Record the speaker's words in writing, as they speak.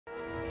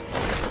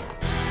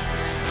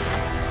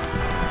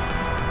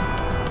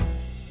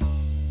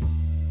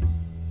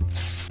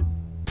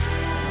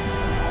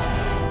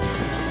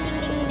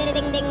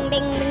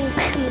bing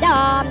bing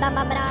dum dum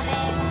dum dum.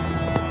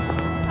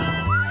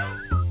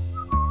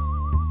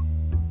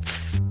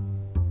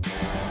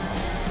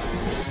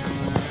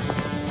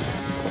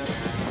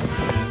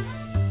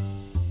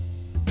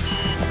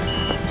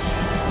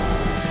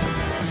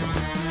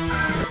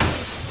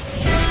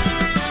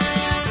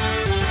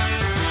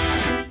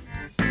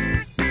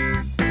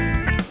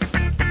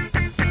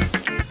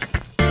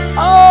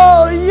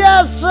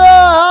 Yes,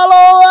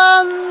 hello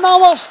and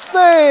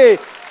namaste.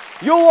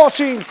 You're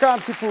watching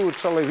Kantipur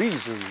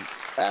television.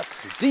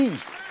 That's D.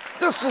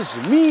 This is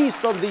me,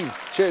 Sandip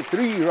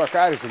Chhetri,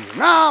 Rakarikum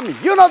Nam.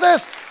 You know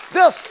this.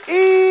 This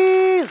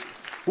is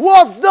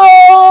What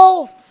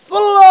the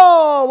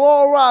Flop.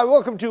 All right,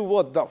 welcome to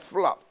What the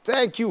Flop.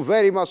 Thank you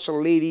very much,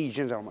 ladies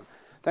and gentlemen.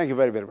 Thank you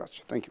very, very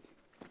much. Thank you.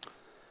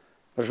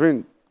 That's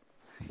been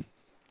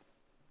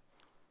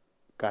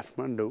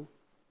Kathmandu,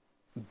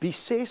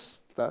 विशेष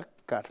त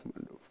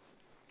काठमाडौँ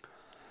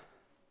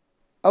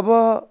अब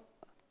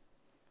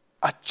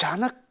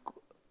अचानक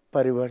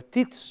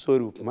परिवर्तित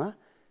स्वरूपमा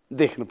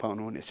देख्न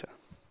पाउनुहुनेछ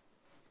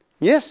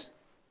यस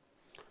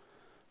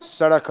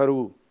सडकहरू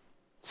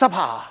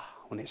सफा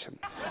हुनेछन्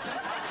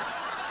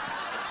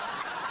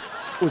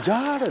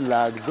उजाड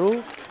लाग्दो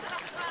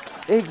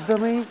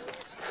एकदमै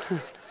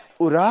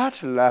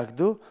उराट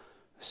लाग्दो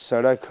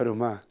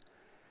सडकहरूमा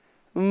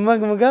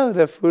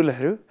मगमगाउँदा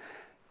फूलहरू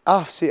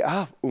आफसे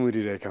आफ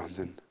उम्रिरहेका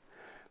हुन्छन्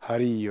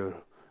हरियो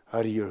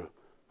हरियो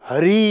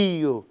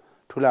हरियो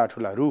ठुला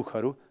ठुला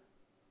रुखहरू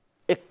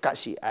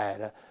एक्कासी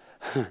आएर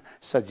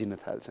सजिन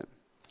थाल्छन्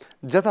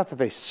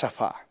जताततै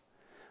सफा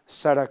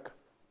सडक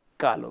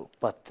कालो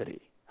पत्रे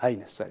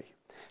हैन सरी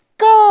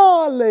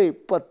कालै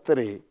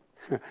पत्रे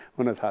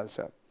हुन थाल्छ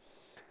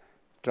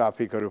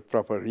ट्राफिकहरू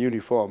प्रपर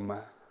युनिफर्ममा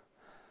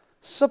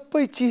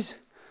सबै चीज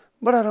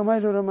बडा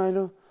रमाइलो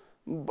रमाइलो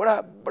बडा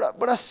बडा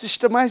बडा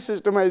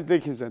सिस्टमाइज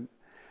देखिन्छन्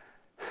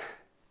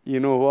You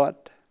know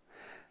what?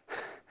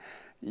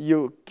 यो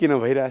किन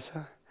भइरहेछ?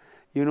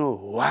 You know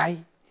why?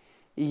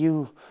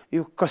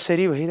 यो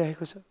कसरी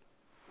भइरहेको छ?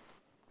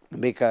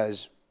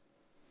 Because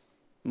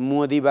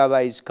Modi Baba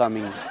is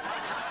coming.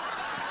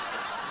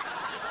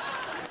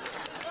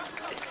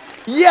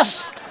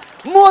 Yes,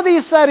 Modi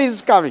sir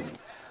is coming.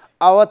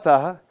 अब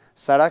त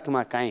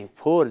सडकमा काहीँ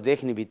फोहोर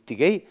देख्ने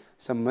बित्तिकै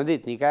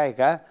सम्बन्धित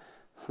निकायका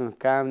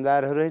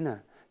कामदारहरू हैन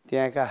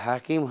त्यहाँका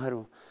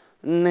हाकिमहरू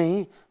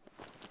नै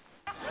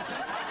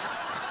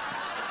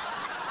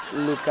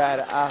लुकाएर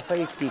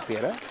आफै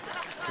टिपेर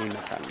हिँड्न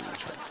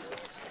थाल्नुहुन्छ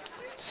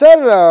सर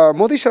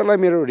मोदी सरलाई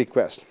मेरो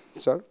रिक्वेस्ट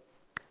सर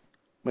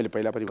मैले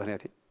पहिला पनि भनेको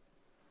थिएँ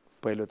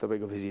पहिलो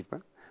तपाईको भिजिटमा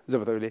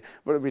जब तपाईले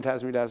बडो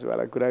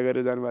मिठासवाला कुरा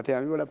गरेर जानुभएको थियो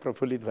हामी बडा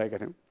प्रफुल्लित भएका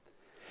थियौँ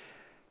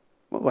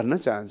म भन्न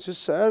चाहन्छु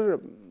सर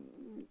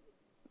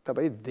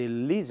तपाई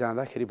दिल्ली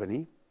जाँदाखेरि पनि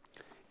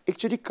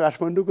एकचोटि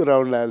काठमाडौँको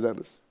राउन्ड लाएर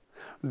जानुस्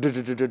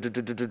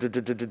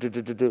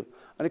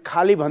अनि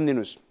खाली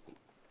भनिदिनुस्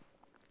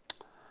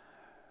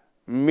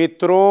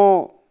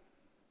मित्रों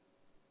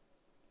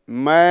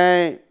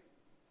मैं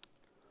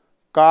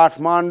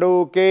काठमांडू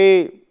के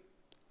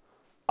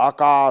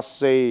आकाश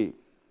से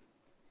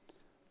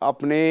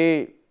अपने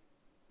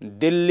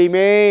दिल्ली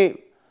में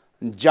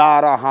जा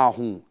रहा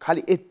हूं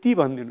खाली यति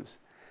भनिदिनुस्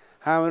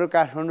हाम्रो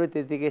काठमाडौँ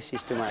त्यतिकै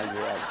सिस्टमाइज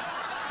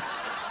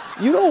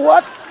भइहाल्छ यु नो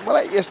व्हाट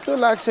मलाई यस्तो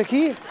लाग्छ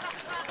कि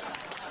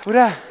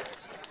पुरा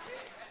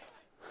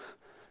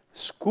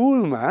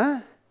स्कुलमा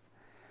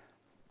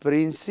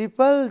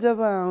प्रिन्सिपल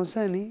जब आउँछ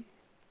नि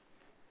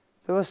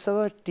तब सब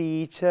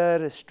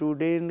टिचर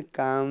स्टुडेन्ट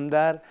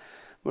कामदार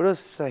बडो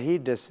सही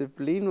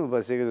डिसिप्लिनमा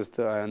बसेको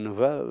जस्तो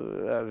अनुभव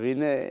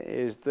अभिनय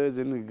यस्तो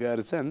जुन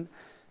गर्छन्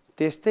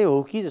त्यस्तै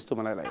हो कि जस्तो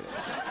मलाई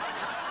लागिरहेछ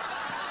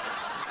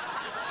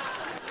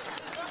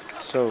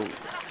सो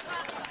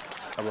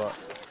अब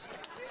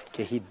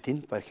केही दिन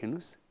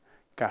पर्खिनुस्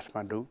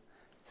काठमाडौँ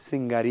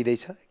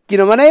सिंगारिँदैछ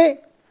किनभने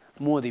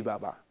मोदी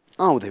बाबा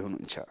आउँदै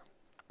हुनुहुन्छ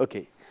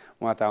ओके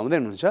उहाँ त आउँदै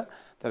हुनुहुन्छ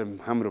तर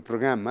हाम्रो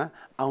प्रोग्राममा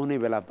आउने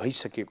बेला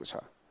भइसकेको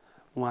छ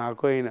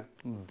उहाँको हैन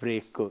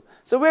ब्रेकको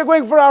so we are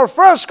going for our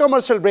first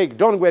commercial brake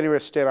don't go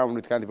anywhere stay around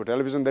with Kantipur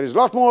television there is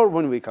lot more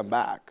when we come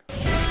back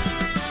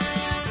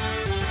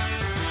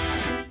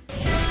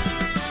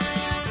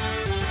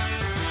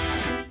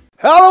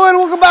Hello and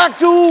welcome back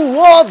to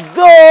What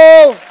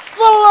the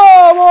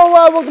Flop. All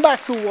right, welcome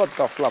back to What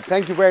the Flop.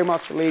 Thank you very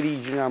much,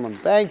 ladies and gentlemen.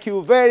 Thank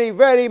you very,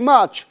 very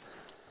much.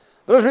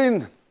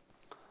 Roshin,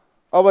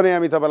 अब नै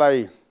हामी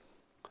तपाईलाई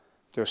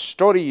त्यो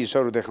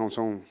स्टोरीजहरु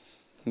देखाउँछौं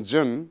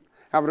जुन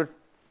हाम्रो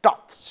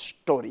top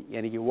story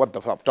यानी कि What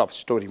the Flop top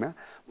स्टोरीमा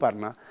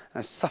पर्न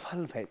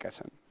सफल भएका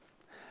छन्.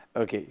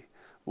 Okay,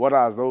 what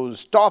are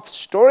those top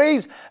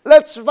stories?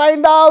 Let's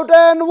find out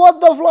and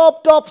What the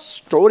Flop top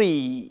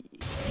story.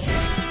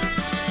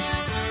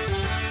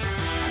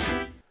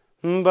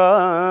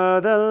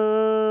 बादल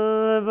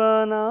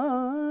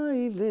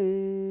बनाई they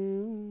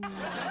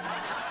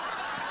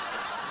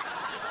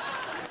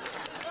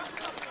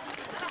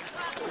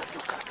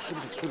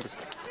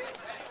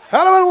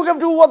Hello and welcome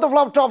to What the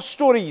Flop top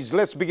stories.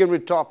 Let's begin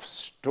with top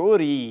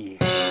story.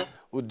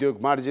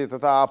 उद्योग वाणिज्य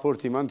तथा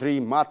आपूर्ति मन्त्री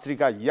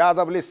मातृका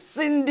यादवले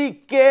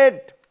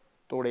सिन्डिकेट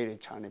तोडेर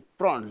छाड्ने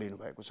प्रण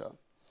लिनुभएको छ।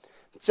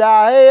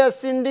 चाहे यो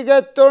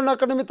सिन्डिकेट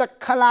तोड्नको निमित्त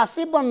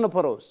खलासी बन्नु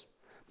परोस्,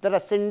 तर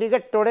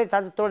सिन्डिकेट तोडेर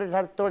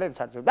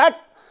छाड्छु द्याट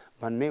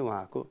भन्ने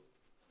उहाँको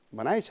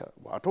भनाइ छ,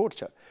 भटोट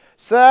छ।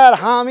 सर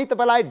हामी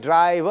तपाईँलाई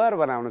ड्राइभर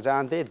बनाउन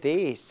चाहन्थे,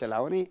 देश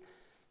चलाउने,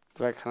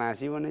 तपाईँ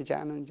खलासी बन्ने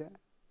चाहनुहुन्छ,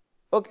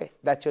 ओके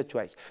द्याट्स योर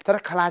चोइस। तर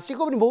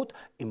खलासीको पनि बहुत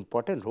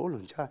इम्पोर्टेन्ट रोल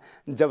हुन्छ।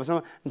 जबसम्म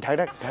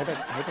ढकढक ढकढक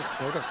ढकढक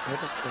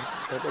ढकढक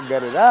ढकढक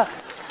गरेर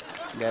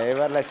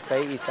ड्राइभरलाई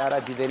सही इसारा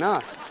दिँदैन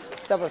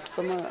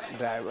तबसम्म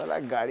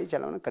ड्राइभरलाई गाडी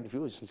चलाउन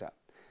कन्फ्युज हुन्छ।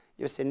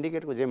 यो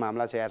सिन्डिकेटको जे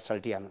मामला छ यार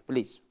सल्टिहाल्नु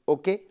प्लिज।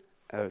 Okay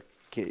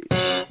okay.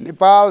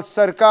 नेपाल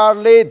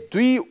सरकारले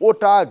 2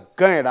 वटा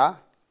गैँडा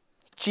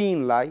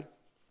चीनलाई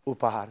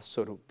उपहार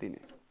स्वरूप दिने।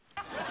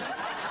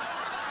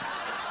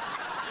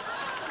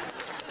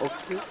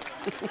 ओके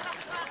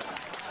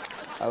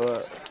अब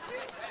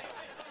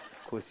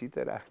खुसी त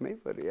राख्नै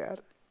पर्यो यार।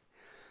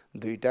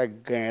 2टा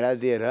गैँडा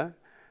दिएर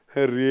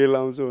रेल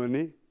आउँछ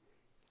भने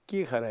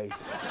के खराइ छ।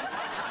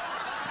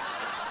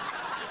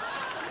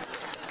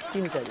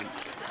 3टा दिन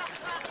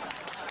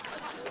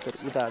तर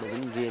उताबाट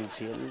पनि रेल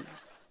सेल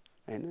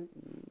हैन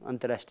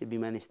अन्तर्राष्ट्रिय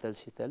विमानस्थल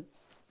सितल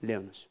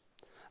ल्याउनुहोस्।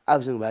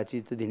 आफूसँग भएको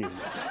चिज त दिने होइन,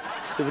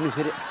 त्यो पनि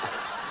फेरि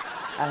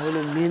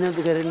आफूले मेहनत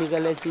गरेर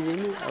निकालेको चिज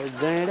होइन। अब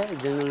गैँडा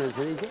जङ्गलमा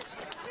छँदैछ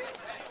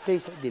त्यही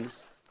छ दिनुहोस्,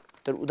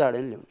 तर उताबाट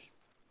पनि ल्याउनुहोस्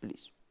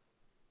प्लिज।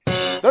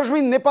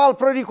 दर्शक नेपाल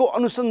प्रहरीको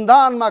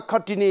अनुसन्धानमा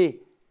खटिने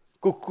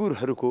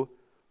कुकुरहरूको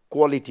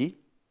क्वालिटी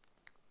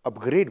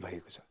अपग्रेड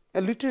भएको छ। A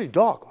little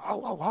dog,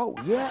 how,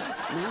 yes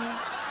man,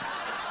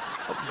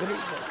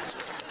 upgrade भएको छ।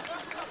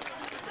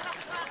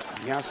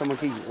 यहाँसम्म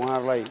कि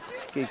उहाँहरूलाई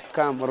केही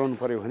काम गराउनु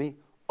पर्यो भने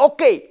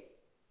ओके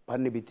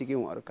भन्ने बित्तिकै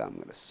उहाँहरू काम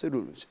गर्न सुरु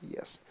हुन्छ।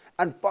 यस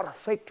एन्ड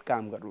पर्फेक्ट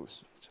काम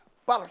गर्नुहुन्छ,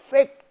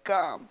 पर्फेक्ट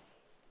काम।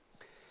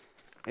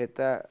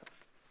 यता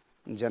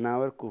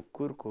जनावर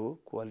कुकुरको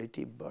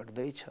क्वालिटी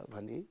बढ्दैछ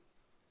भने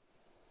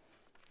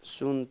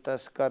सुन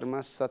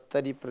तस्करमा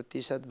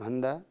 70%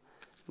 भन्दा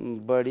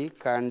बढी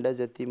काण्ड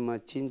जति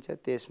मचिन्छ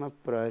त्यसमा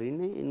प्रहरी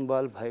नै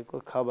इन्भल्भ भएको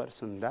खबर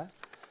सुन्दा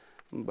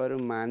बरु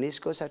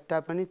मानिसको सट्टा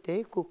पनि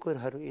त्यही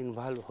कुकुरहरू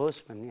इन्भल्भ होस्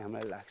भन्ने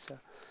हामीलाई लाग्छ।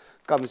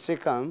 कमसे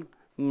कम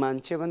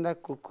मान्छेभन्दा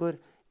कुकुर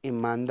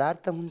इमान्दार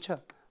त हुन्छ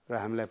र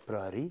हामीलाई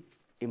प्रहरी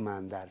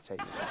इमान्दार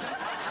चाहियो।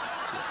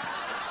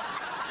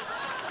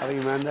 अब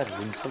इमान्दार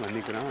हुन्छ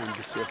भन्ने कुरामा हामी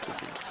विश्वास त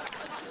छौँ।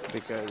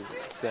 Because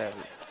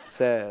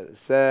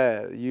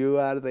sir you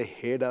are the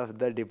head of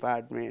the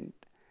department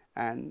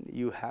and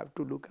you have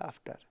to look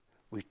after.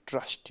 We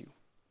trust you.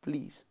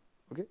 Please.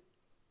 Okay?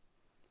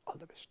 All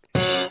the best.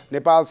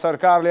 Nepal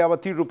सरकारले अब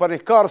तिर्नुपर्ने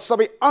कर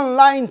सबै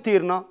अनलाइन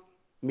तिर्न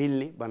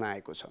मिल्ने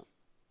बनाएको छ।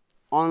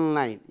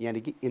 अनलाइन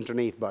यानी कि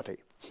इन्टरनेटबाटै।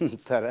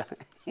 तर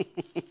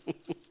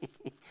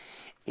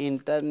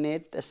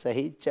इन्टरनेट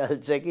सही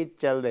चल्छ कि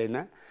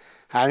चल्दैन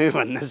हामी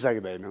भन्न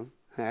सक्दैनौँ।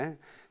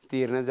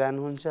 तिर्न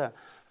जानुहुन्छ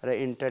र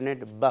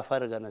इन्टरनेट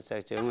बफर गर्न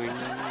सक्छ।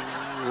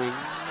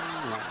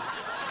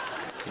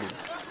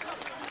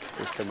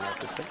 सिस्टम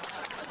आएको छ,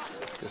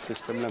 त्यो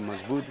सिस्टमलाई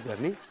मजबुत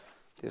गर्ने,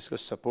 त्यसको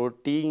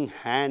सपोर्टिङ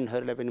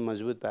ह्यान्डहरूलाई पनि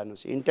मजबुत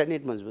पार्नुहोस्,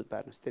 इन्टरनेट मजबुत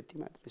पार्नुहोस्, त्यति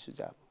मात्रै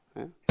सुझाव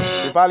हो।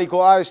 नेपालीको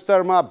आय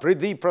स्तरमा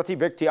वृद्धि, प्रति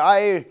व्यक्ति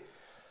आय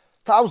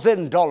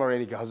 $1000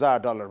 यानि कि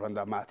 $1000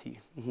 भन्दा माथि।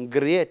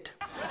 ग्रेट।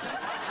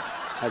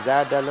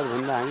 $1000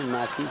 भन्दा हामी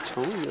माथि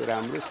छौँ, यो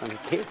राम्रो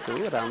सङ्केत हो,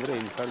 राम्रो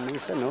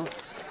इन्फर्मेसन हो।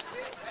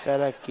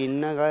 तर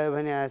किन्न गयो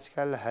भने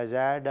आजकल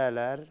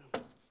 $1000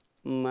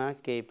 मा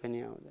केही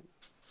पनि आउँदैन।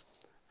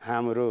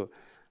 हाम्रो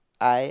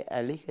आय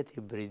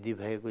अलिकति वृद्धि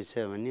भएको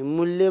छ भने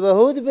मूल्य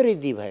बहुत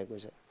वृद्धि भएको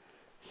छ।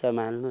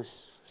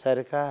 सम्हाल्नुहोस्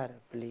सरकार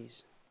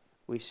please.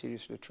 We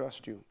seriously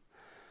trust you.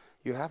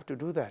 You have to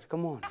do that.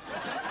 Com on.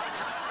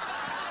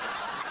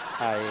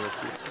 आय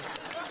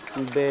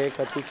व्यय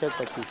कति छ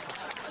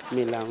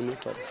मिलाउनु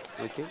पर्यो।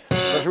 ओके।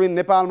 दर्शक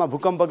नेपालमा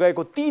भूकम्प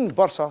गएको 3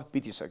 वर्ष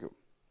बितिसक्यो।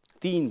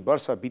 3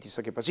 वर्ष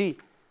बितिसकेपछि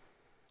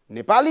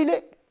नेपालीले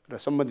र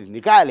सम्बन्धित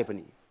निकायले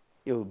पनि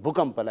यो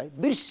भूकम्पलाई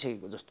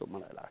बिर्सिसकेको जस्तो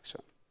मलाई लाग्छ।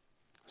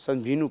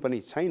 सम्झिनु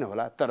पनि छैन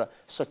होला, तर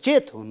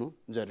सचेत हुनु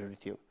जरुरी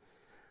थियो।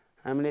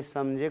 हामीले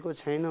सम्झेको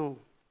छैनौँ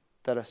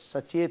तर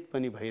सचेत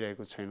पनि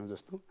भइरहेको छैनौँ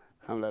जस्तो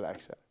हामीलाई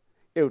लाग्छ।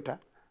 एउटा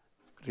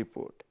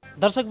रिपोर्ट।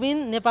 दर्शकबिन,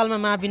 नेपालमा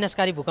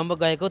महाविनाशकारी भूकम्प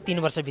गएको 3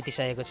 वर्ष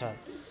बितिसकेको छ।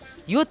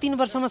 यो 3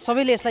 वर्षमा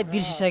सबैले यसलाई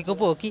बिर्सिसकेको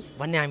पो हो कि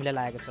भन्ने हामीलाई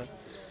लागेको छ।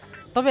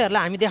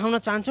 तपाईहरुलाई हामी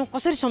देखाउन चाहन्छौँ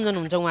कसरी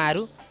सम्झनुहुन्छ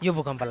उहाँहरू यो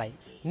भूकम्पलाई।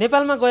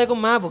 नेपालमा गएको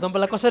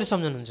महाभूकम्पलाई कसरी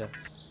सम्झनुहुन्छ?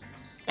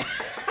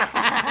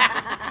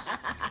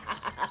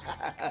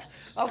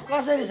 अब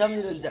कसरी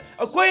सम्झिनुहुन्छ?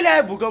 अब कहिले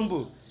आयो भूकम्प?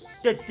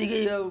 त्यतिकै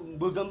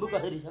भूकम्प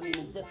कसरी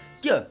सम्झिनुहुन्छ?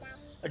 के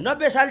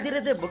 90 सालतिर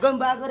चाहिँ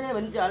भूकम्प आएको रे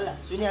भन्छ हल्ला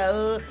सुने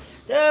हो।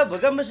 त्यो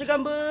भूकम्प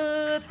सुकम्प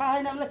थाहा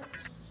छैन हामीलाई।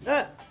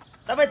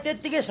 तपाईँ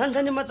त्यतिकै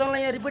सनसनी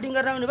मचाउनलाई यहाँ रिपोर्टिङ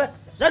गरेर आउनु भयो।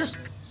 जानुहोस्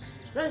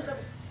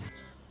तपाईँ।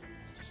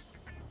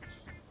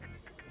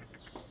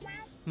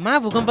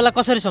 महाभूकम्पलाई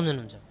कसरी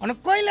सम्झनुहुन्छ? अनि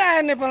कहिले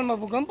आयो नेपालमा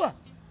भूकम्प?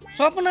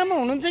 सपनामा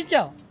हुनुहुन्छ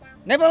क्या हो?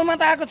 नेपालमा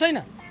त आएको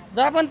छैन।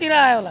 जापानतिर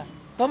आयो होला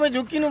तपाईँ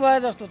झुक्किनु भयो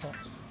जस्तो छ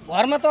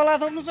घरमा तला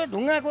थप्नु छ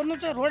ढुङ्गा खोज्नु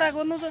छ रोडा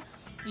खोज्नु छ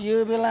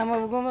यो बेलामा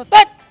भूकम्प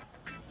तट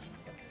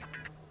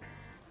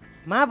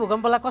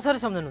महाभूकम्पलाई कसरी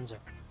सम्झनुहुन्छ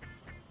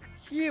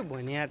के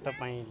भन्या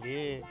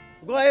तपाईँले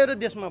गयो र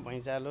देशमा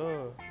भैँचालो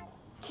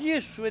के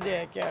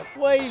सोध्या क्या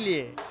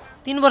कहिले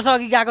 3 वर्ष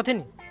अघि गएको थियो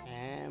नि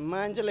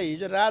मान्छेलाई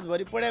हिजो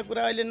रातभरि पढाएको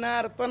कुरा अहिले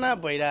नार तनाव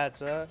भइरहेछ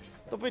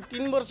तपाईँ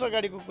 3 वर्ष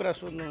अगाडिको कुरा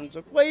सोध्नुहुन्छ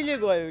कहिले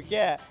गयो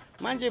क्या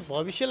मान्छे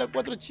भविष्यलाई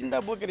कत्रो चिन्ता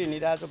बोकेर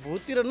हिँडिरहेछ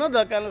भूततिर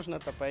नधकाल्नुहोस् न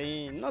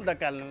तपाईँ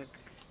नधकाल्नुहोस्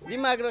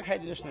दिमाग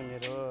नखाइदिनुहोस् न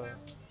मेरो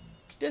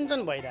टेन्सन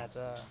भइरहेछ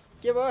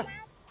के भयो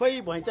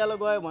खोइ भैँचालो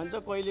गयो भन्छ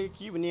कहिले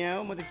के भन्ने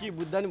हो म त के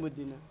बुझ्दा नि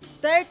बुझ्दिनँ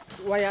त्यही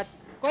वायात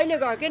कहिले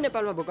गयो के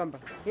नेपालमा भूकम्प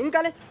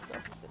हिँड्काले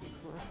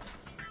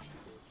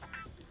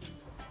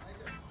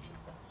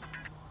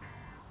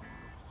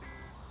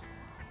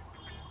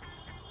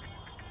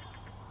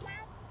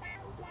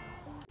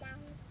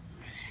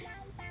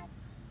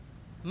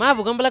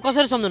महाभूकम्पलाई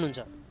कसरी सम्झनुहुन्छ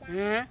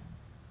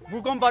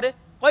भूकम्प अरे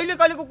कहिले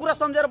कहिलेको कुरा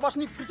सम्झेर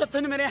बस्ने फुर्सद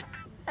छैन मेरो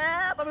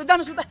यहाँ तपाईँ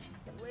जानुहोस् उता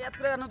याद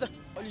कुरा गर्नुहुन्छ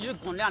अहिले यो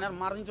घनले हानेर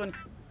मारिदिन्छु नि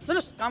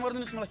जानुहोस् काम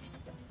गरिदिनुहोस् मलाई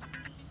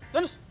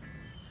जानुहोस्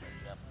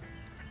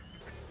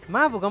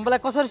महाभूकम्पलाई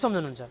कसरी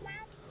सम्झनुहुन्छ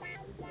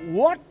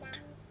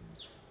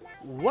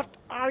What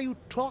are you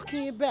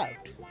talking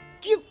about?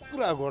 के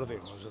कुरा गर्दै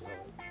हुनुहुन्छ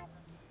तपाईँ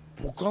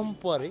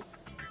भूकम्प अरे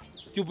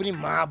त्यो पनि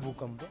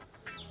महाभूकम्प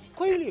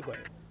कहिले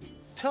गयो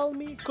Tell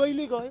me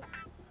कहिले गयो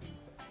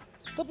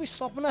तपाईँ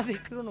सपना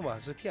देखिरहनु भएको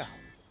छ क्या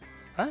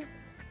हो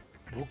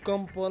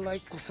भूकम्पलाई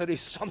कसरी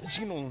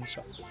सम्झिनुहुन्छ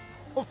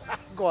Oh my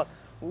God,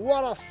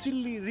 what a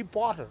silly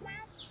reporter.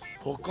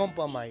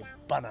 भूकम्पमा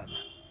banana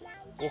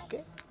okay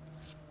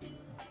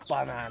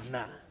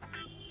banana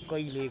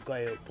कहिले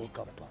गयो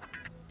भूकम्प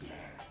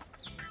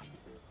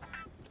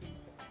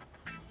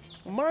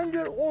Mind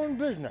your own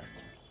business,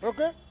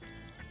 okay?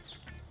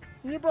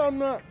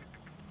 नेपालमा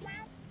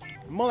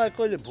मलाई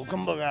कहिले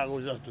भूकम्प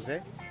गएको जस्तो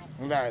चाहिँ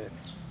लाग्दैन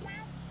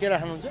के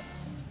राख्नुहुन्छ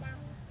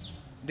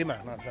दिमाग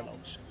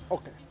नचलाउनुहोस्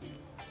ओके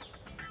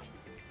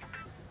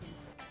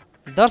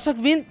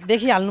दर्शकबिन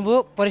देखिहाल्नुभयो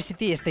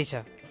परिस्थिति यस्तै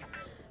छ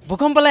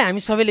भूकम्पलाई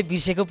हामी सबैले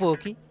बिर्सेको पो हो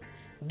कि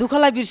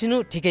दुःखलाई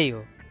बिर्सिनु ठिकै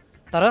हो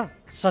तर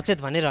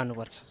सचेत भने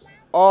रहनुपर्छ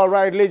All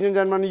right, ladies and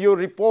gentlemen, यो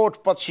रिपोर्ट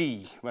पछि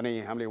भने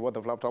हामीले what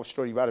the flop top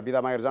story बारे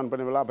बिदा मागेर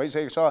जानुपर्ने बेला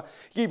भइसकेको छ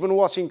Keep on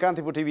watching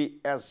Kantipur TV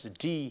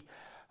SD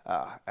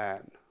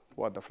and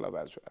what the flop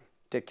as well.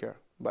 Take care.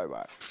 Bye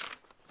bye.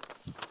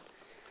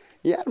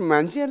 यार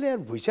मान्छेहरूले यार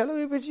भुइँचालो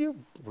गएपछि यो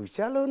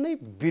भुइँचालो नै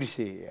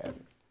बिर्से यार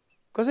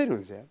कसरी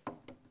हुन्छ यार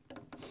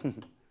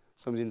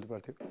सम्झिनु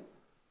पर्थ्यो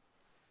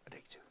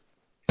ठिक छ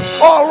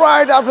All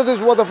right, after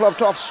this what the flop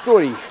top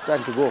story,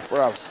 time to go for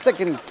our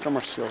second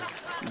commercial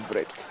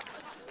break.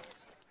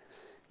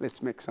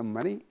 Let's make some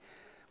money.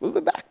 We'll be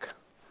back.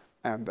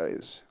 And there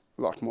is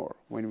a lot more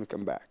when we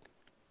come back.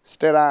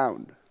 Stay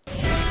around.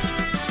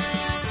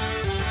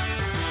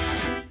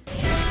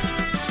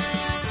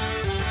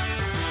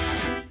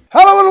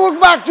 Hello and welcome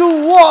back to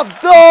What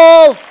the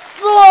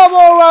Flop.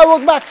 All right,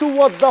 welcome back to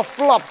What the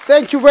Flop.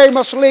 Thank you very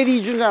much,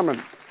 ladies and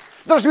gentlemen.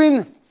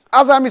 Dashmin,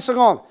 as I'm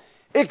saying,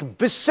 ek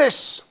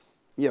विशेष,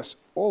 yes,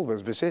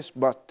 always विशेष,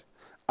 but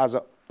as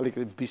a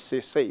little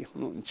विशेषै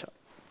हुनुहुन्छ.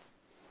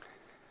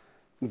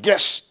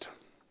 Guest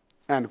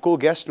and को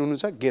guest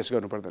हुनुहुन्छ guest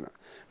गर्नु पर्दैन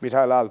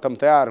मिठाई लाल तम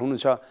तयार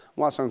हुनुहुन्छ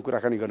उहाँसँग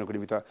कुराकानी गर्नको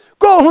निमित्त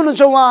को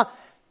हुनुहुन्छ उहाँ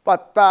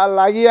पत्ता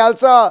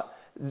लागिहाल्छ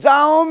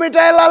जाउँ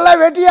मिठाई लाललाई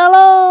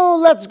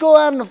भेटिहालौँ let's go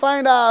and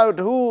find out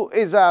who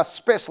is a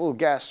special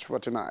guest for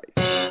tonight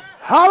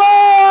hello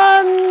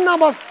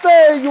नमस्ते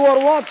you are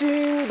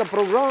watching the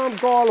programme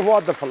call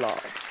what the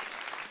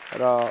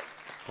flop र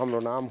हाम्रो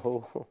नाम हो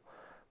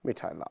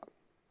मिठाई लाल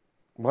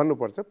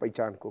भन्नुपर्छ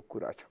पहिचानको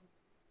कुरा छ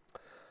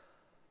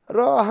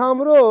र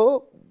हाम्रो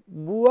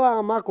बुवा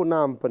आमाको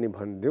नाम पनि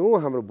भनिदिउँ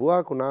हाम्रो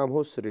बुवाको नाम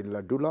हो श्री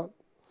लड्डुलाल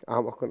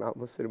आमाको नाम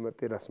हो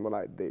श्रीमती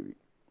रसमलाई देवी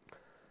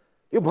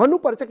यो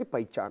भन्नुपर्छ कि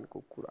पहिचानको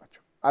कुरा छ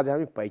आज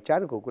हामी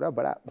पहिचानको कुरा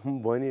बडा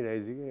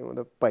भनिरहेछ कि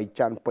मतलब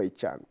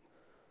पहिचान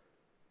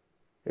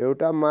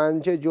एउटा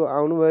मान्छे जो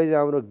आउनुभएछ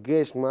हाम्रो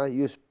गेस्टमा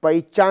यो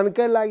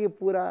पहिचानकै लागि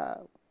पुरा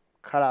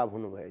खराब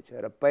हुनुभएछ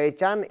र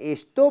पहिचान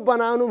यस्तो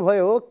बनाउनु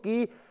भयो कि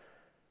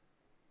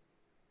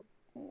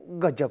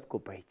गजबको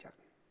पहिचान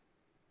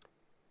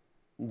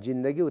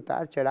जिन्दगी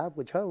उतार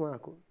चढावको छ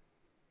उहाँको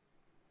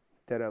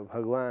तर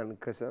भगवान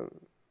कसम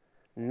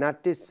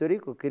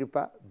नाट्यश्वरीको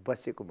कृपा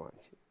बसेको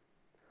मान्छे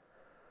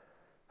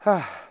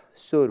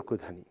स्वरको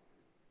धनी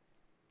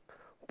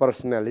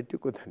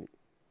पर्सनालिटीको धनी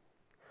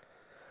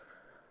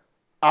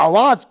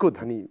आवाजको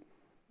धनी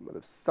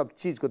मतलब सब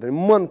चीजको धनी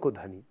मनको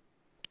धनी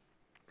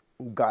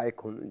गायक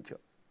हुनुहुन्छ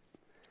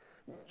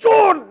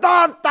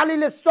जोरदार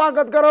तालीले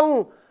स्वागत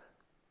गरौं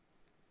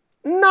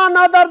none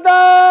other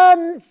than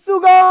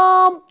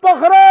Sugam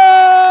Pokharel.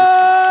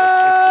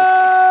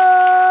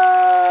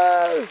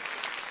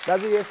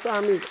 दाजु यस्तो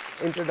हामी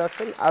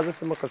इन्ट्रोडक्सन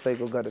आजसम्म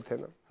कसैको गरेको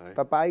थिएन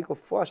तपाईको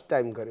फर्स्ट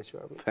टाइम गरेछु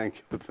हामी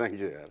थ्याङ्क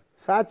यू यार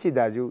साँच्ची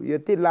दाजु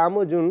यति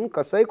लामो जुन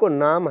कसैको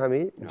नाम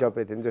हामी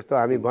जपेको थियौँ जस्तो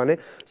हामी भने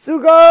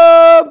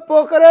सुगम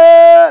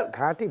पोखरेल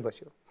घाँटी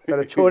बस्यो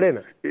तर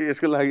छोडेन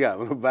यसको लागि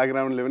हाम्रो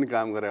ब्याकग्राउन्डले पनि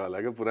काम गरे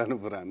होला क्या पुरानो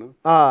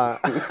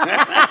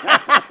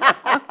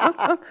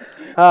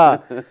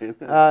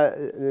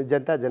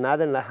जनता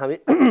जनार्दनलाई हामी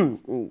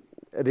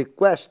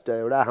रिक्वेस्ट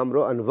एउटा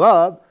हाम्रो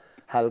अनुभव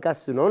हल्का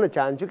सुनाउन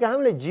चाहन्छु कि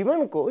हामीले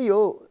जीवनको यो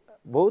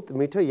बहुत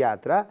मिठो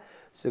यात्रा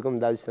सुगम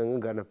दाजुसँग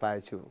गर्न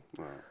पाएछु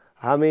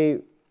हामी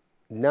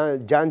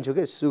जान्छु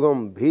कि सुगम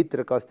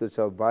भित्र कस्तो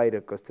छ बाहिर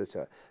कस्तो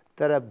छ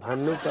तर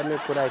भन्नुपर्ने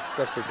कुरा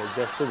स्पष्ट छ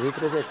जस्तो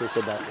भित्र छ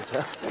त्यस्तो बाहिर छ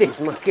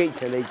त्यसमा केही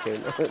छैन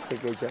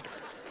केही छ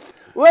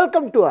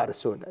वेलकम टु आवर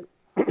शो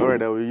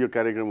दाजु यो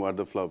कार्यक्रम वाट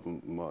द फ्लप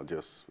म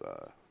जस्ट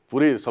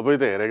पुरै सबै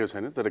त हेरेको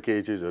छैन तर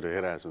केही चिजहरू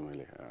हेरेको छु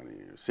मैले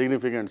अनि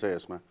सिग्निफिकेन्ट छ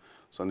यसमा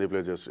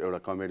सन्दीपले जस्ट एउटा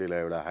कमेडीलाई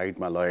एउटा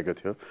हाइटमा लगेको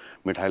थियो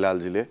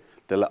मिठाईलालजीले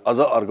त्यसलाई अझ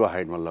अर्को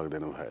हाइटमा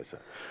लगिदिनु भएछ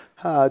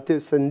त्यो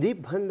सन्दीप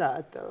भन्दा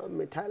त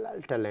मिठाईलाल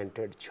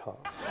ट्यालेन्टेड छ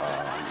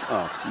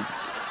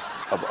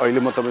अब अहिले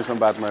म तपाईँसँग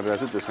बात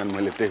मारिरहेको छु त्यस कारण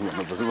मैले त्यही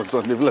भन्नुपर्छ म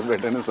सन्दीपलाई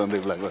भेटेन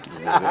सन्दीपलाई गर्छु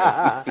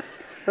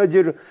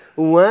हजुर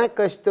उहाँ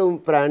कस्तो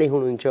प्राणी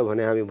हुनुहुन्छ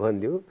भने हामी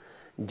भनिदिउँ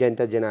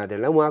जनता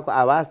जनार्दनलाई उहाँको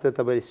आवाज त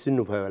तपाईँले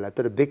सुन्नुभयो होला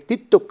तर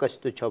व्यक्तित्व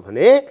कस्तो छ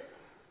भने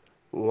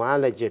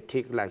उहाँलाई जे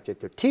ठिक लाग्छ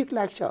त्यो ठिक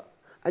लाग्छ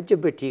अझ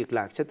बेठिक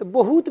लाग्छ त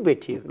बहुत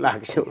बेठिक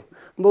लाग्छ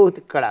बहुत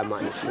कडा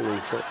मानिस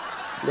हुनुहुन्छ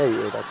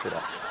एउटा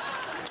कुरा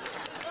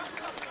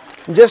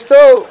जस्तो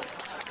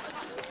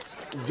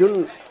जुन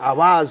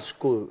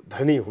आवाजको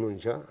धनी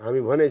हुनुहुन्छ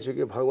हामी भनेछु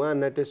कि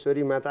भगवान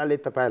नटेश्वरी माताले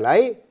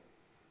तपाईँलाई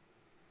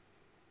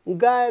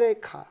गाएरै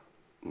खा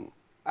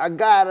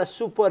गाएर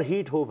सुपर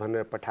हिट हो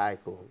भनेर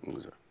पठाएको हो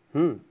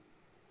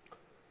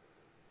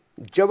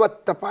जब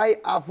तपाईँ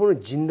आफ्नो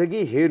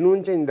जिन्दगी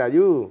हेर्नुहुन्छ नि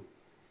दाजु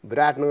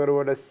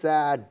विराटनगरबाट सा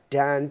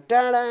डान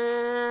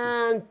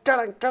टाडान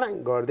टडङ टडङ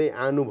गर्दै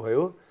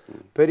आउनुभयो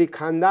फेरि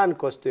खानदान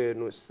कस्तो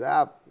हेर्नु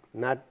साप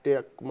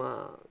नाटकमा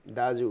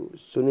दाजु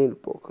सुनिल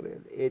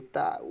पोखरेल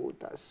यता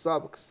उता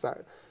सब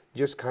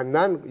जस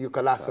खानदान यो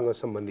कलासँग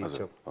सम्बन्धित छ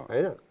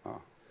हैन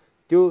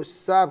त्यो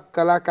सब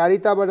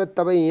कलाकारिताबाट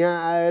तपाईँ यहाँ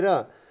आएर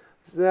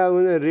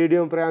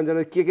रेडियोमा प्रोग्राम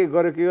जानु के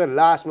गर्यो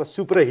लास्टमा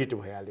सुपर हिट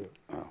भइहाल्यो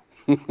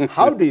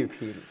हाउ डु यु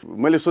फिल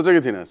मैले सोचेको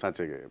थिइनँ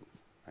साँच्चैकै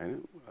हैन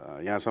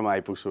यहाँसम्म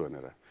आइपुग्छु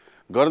भनेर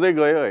गर्दै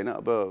गयो हैन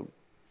अब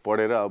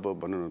पढेर अब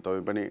भनौँ न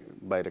तपाईँ पनि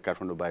बाहिर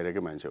काठमाडौँ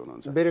बाहिरकै मान्छे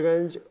हुनुहुन्छ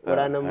बेरगञ्ज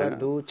वडा नम्बर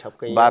 2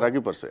 छपकै 12 कि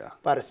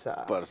पर्सा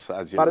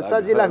पर्सा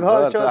जिल्ला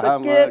घर छ त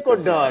के को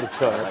डर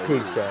छ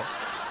ठीक छ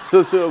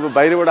सो अब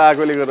बाहिरबाट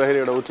आएकोले गर्दाखेरि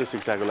एउटा उच्च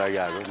शिक्षाको लागि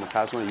आएको म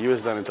खासमा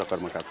युएस जाने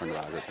चक्करमा काठमाडौँ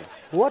आएको थिएँ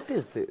व्हाट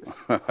इज दिस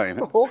हैन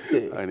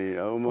ओके अनि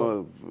अब म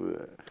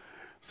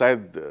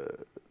सायद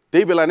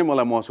त्यही बेला नै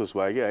मलाई महसुस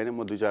भयो कि हैन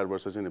म 2-4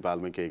 वर्ष चाहिँ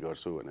नेपालमै केही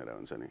गर्छु भनेर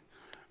हुन्छ नि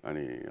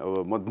अनि अब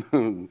म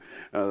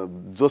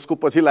जसको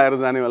पछि लाएर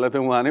जानेवाला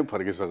थियो उहाँ नै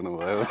फर्किसक्नु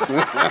भयो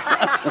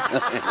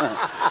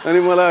अनि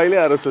मलाई अहिले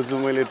आएर सोच्छु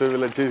मैले त्यो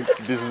बेला ठिक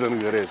डिसिजन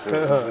गरेछु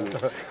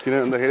किन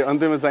भन्दाखेरि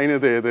अन्त्यमा चाहिने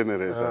त हेर्दैन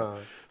रहेछ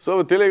सो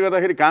अब त्यसले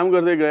गर्दाखेरि काम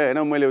गर्दै गएँ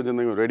होइन मैले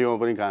जिन्दगीमा रेडियोमा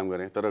पनि काम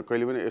गरेँ तर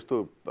कहिले पनि यस्तो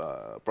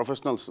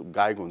प्रोफेसनल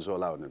गायक हुन्छ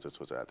होला भन्ने चाहिँ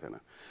सोचेको थिएन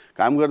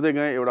काम गर्दै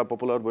गएँ एउटा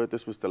पपुलर भयो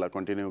त्यसपछि त्यसलाई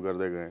कन्टिन्यू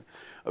गर्दै गएँ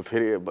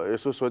फेरि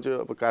यसो सोच्यो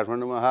अब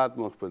काठमाडौँमा हात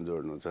मुख पनि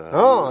जोड्नु छ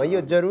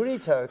यो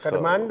जरुरी छ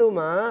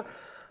काठमाडौँमा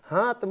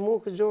हात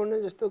मुख जोड्ने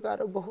जस्तो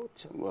गाह्रो बहुत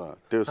छ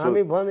त्यो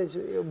हामी भनेछु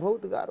यो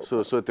बहुत गाह्रो सो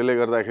त्यसले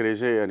गर्दाखेरि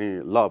चाहिँ अनि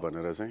ल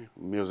भनेर चाहिँ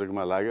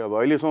म्युजिकमा लाग्यो अब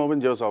अहिलेसम्म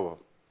पनि जे छ अब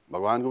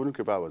भगवानको पनि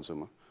कृपा भन्छु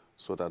म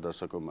श्रोता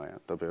दर्शकको माया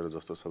तपाईँहरू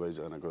जस्तो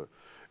सबैजनाको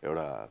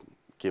एउटा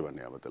के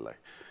भन्ने अब त्यसलाई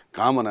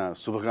कामना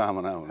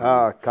शुभकामना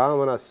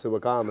कामना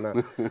शुभकामना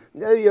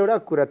एउटा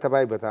कुरा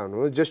तपाईँ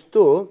बताउनु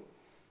जस्तो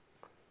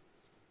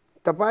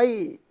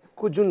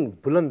तपाईँको जुन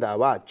बुलन्द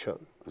आवाज छ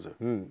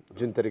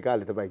जुन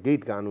तरिकाले तपाईँ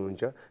गीत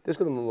गानुहुन्छ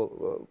त्यसको त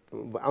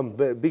म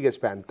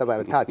बिगेस्ट फ्यान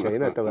तपाईँलाई थाहा छ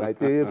होइन तपाईँलाई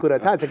त्यो कुरा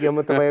थाहा छ कि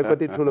म तपाईँको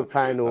कति ठुलो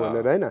फ्यान हो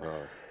भनेर होइन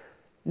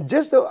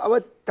जस्तो अब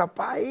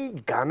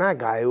तपाईँ गाना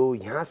गायो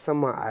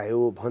यहाँसम्म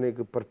आयो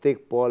भनेको प्रत्येक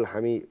पल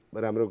हामी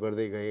राम्रो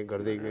गर्दै गए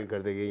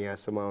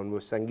यहाँसम्म आउनुभयो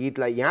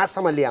सङ्गीतलाई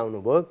यहाँसम्म ल्याउनु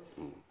भयो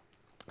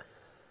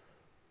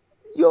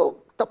यो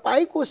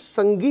तपाईँको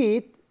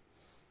सङ्गीत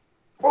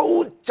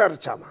बहुत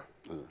चर्चामा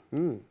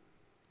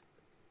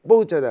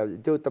बहुत चर्चा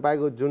त्यो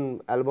तपाईँको जुन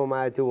एल्बम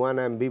आएको थियो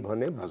 1MB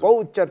भन्ने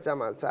बहुत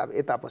चर्चामा छ अब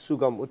यता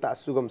सुगम उता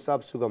सुगम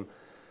सब सुगम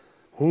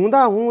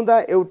हुँदा हुँदा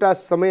एउटा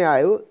समय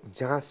आयो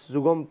जहाँ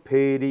सुगम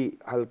फेरि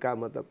हल्का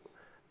मतलब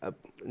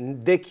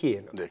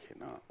देखिएन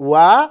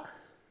वा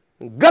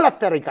गलत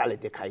तरिकाले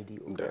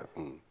देखाइदियो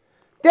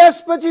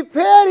त्यसपछि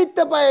फेरि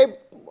तपाईँ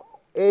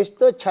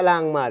यस्तो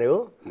छलाङ मार्यो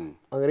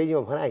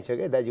अङ्ग्रेजीमा भनाइ छ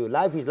क्या दाजु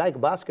life is like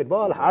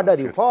basketball harder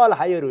you फल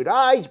हायर यु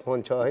राइज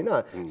भन्छ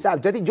होइन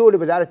साब जति जोडले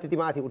बजाएर त्यति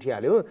माथि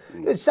उठिहाल्यो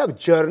त्यो सब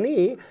जर्नी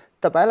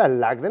तपाईँलाई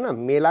लाग्दैन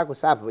मेलाको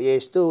साप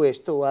यस्तो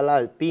यस्तो वाला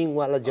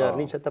पिङवाला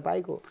जर्नी छ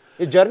तपाईँको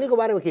यो जर्नीको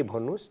बारेमा के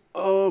भन्नुहोस्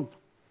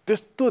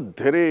त्यस्तो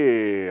धेरै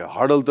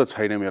हडल त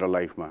छैन मेरो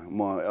लाइफमा म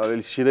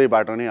अलि सिधै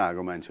बाटो नै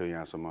आएको मान्छे हो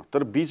यहाँसम्म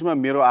तर बिचमा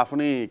मेरो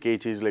आफ्नै केही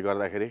चिजले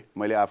गर्दाखेरि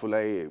मैले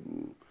आफूलाई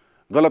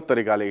गलत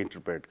तरिकाले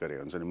इन्टरप्रेट गरेँ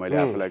हुन्छ नि मैले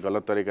आफूलाई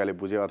गलत तरिकाले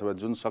बुझेँ अथवा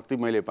जुन शक्ति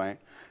मैले पाएँ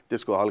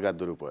त्यसको हल्का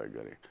दुरुपयोग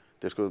गरेँ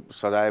त्यसको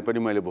सजाय पनि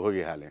मैले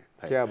भोगिहालेँ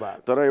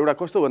तर एउटा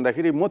कस्तो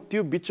भन्दाखेरि म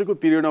त्यो बिचको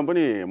पिरियडमा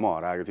पनि म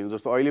हराएको थिएँ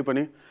जस्तो अहिले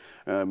पनि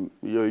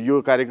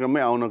यो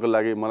कार्यक्रममै आउनको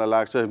लागि मलाई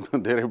लाग्छ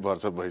धेरै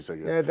वर्ष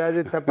भइसक्यो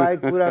दाजु तपाईँ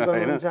कुरा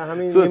गर्नुहुन्छ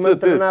हामी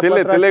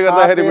त्यसले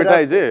गर्दाखेरि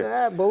मिठाई चाहिँ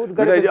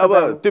अब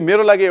त्यो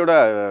मेरो लागि एउटा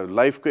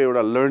लाइफको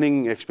एउटा लर्निङ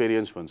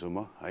एक्सपिरियन्स भन्छु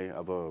म है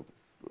अब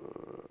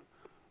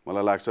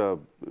मलाई लाग्छ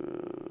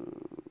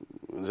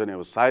हुन्छ नि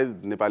अब सायद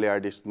नेपाली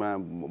आर्टिस्टमा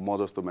म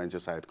जस्तो मान्छे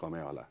सायद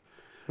कमै होला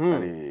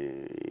अनि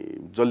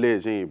जसले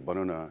चाहिँ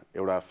भनौँ न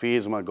एउटा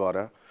फेजमा गएर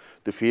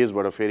त्यो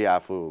फेजबाट फेरि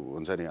आफू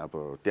हुन्छ नि अब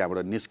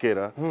त्यहाँबाट निस्केर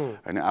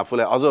होइन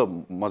आफूलाई अझ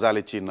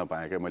मजाले चिन्न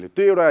पाएँ क्या मैले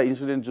त्यो एउटा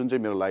इन्सिडेन्ट जुन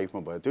चाहिँ मेरो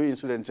लाइफमा भयो त्यो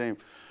इन्सिडेन्ट चाहिँ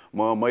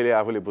मैले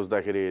आफूले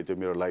बुझ्दाखेरि त्यो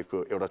मेरो लाइफको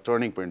एउटा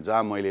टर्निङ पोइन्ट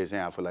जहाँ मैले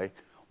चाहिँ आफूलाई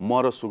म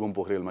र सुगम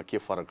पोखरेलमा के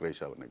फरक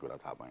रहेछ भन्ने कुरा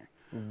थाहा पाएँ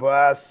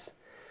बस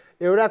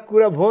एउटा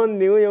कुरा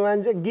भनिदिउँ यो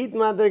मान्छे गीत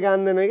मात्रै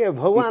गान्दैन क्या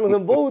भगवान्को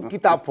बहुत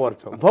किताब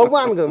पढ्छ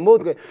भगवान्को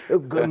बहुत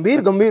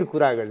गम्भीर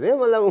कुरा गर्छ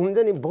मतलब हुन्छ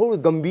नि बहुत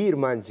गम्भीर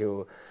मान्छे हो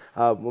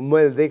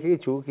मैले देखेको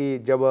छु कि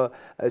जब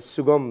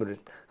सुगम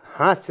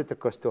हाँस्छ त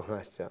कस्तो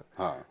हाँस्छ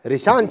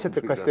रिसान्छ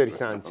त कस्तो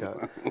रिसान्छ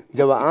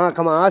जब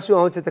आँखामा आँसु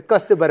आउँछ त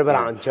कस्तो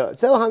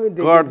बरबराउँछ सब हामी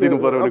दिनु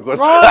पर्यो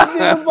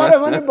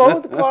भने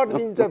बहुत कट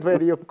दिन्छ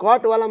फेरि यो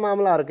कटवाला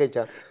मामला अर्कै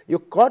छ यो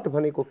कट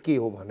भनेको के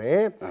हो भने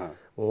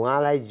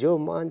उहाँलाई जो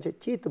मान्छे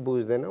चित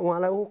बुझ्दैन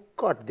उहाँलाई ऊ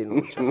कट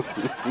दिनुहुन्छ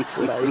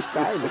पुरा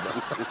स्टाइल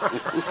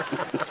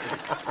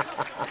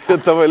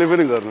तपाईँले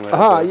पनि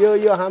गर्नुभयो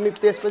यो हामी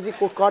त्यसपछि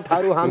को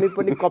कटहरू हामी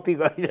पनि कपी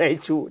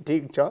गरिरहेछु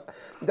ठिक छ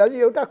दाजु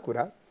एउटा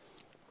कुरा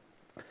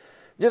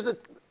जस्तो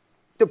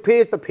त्यो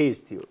फेज त फेज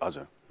थियो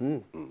हजुर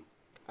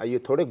यो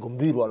थोरै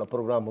गम्भीरवाला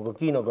प्रोग्राम हो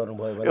किन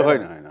गर्नुभयो भने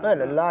होइन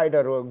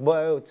लाइटर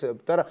भयो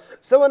तर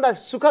सबभन्दा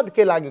सुखद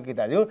के लाग्यो कि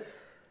दाजु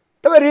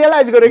तपाईँ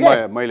रियलाइज गर्यो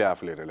क्या मैले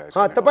आफूले रियलाइज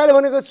तपाईँले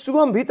भनेको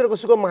सुगम भित्रको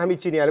सुगम हामी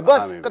चिनिहाल्यो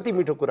बस कति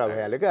मिठो कुरा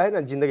भइहाल्यो क्या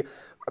होइन जिन्दगी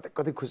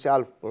कति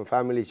खुसियाल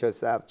फ्यामिली छ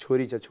साहब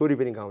छोरी छ छोरी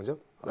पनि गाउँछ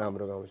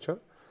राम्रो गाउँछ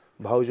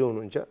भाउजू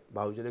हुनुहुन्छ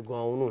भाउजूले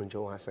गाउनुहुन्छ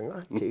उहाँसँग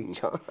ठिक छ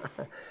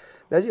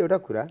दाजु एउटा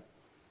कुरा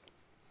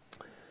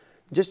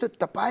जस्तो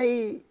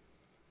तपाईँको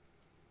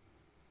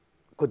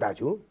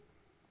दाजु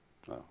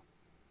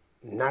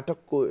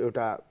नाटकको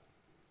एउटा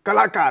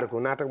कलाकारको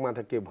नाटकमा त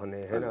के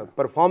भने होइन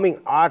पर्फर्मिङ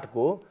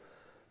आर्टको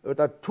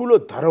एउटा ठुलो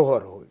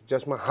धरोहर हो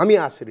जसमा हामी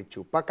आश्रित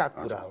छौँ पक्का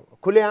कुरा हो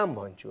खुलेआम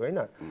भन्छु होइन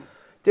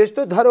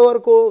त्यस्तो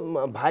धरोहरको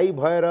भाइ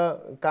भएर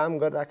काम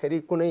गर्दाखेरि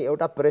कुनै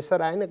एउटा प्रेसर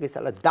आएन कि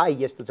साला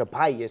दाइ यस्तो छ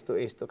भाइ यस्तो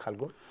यस्तो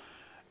खालको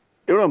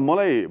एउटा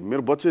मलाई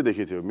मेरो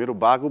बच्चैदेखि थियो मेरो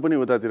बाको पनि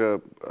उतातिर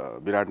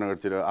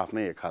विराटनगरतिर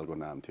आफ्नै एक खालको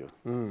नाम थियो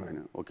होइन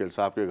वकिल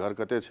साहबकै घर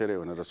कतै छेरे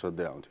भनेर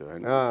सोध्दै आउँथ्यो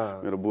होइन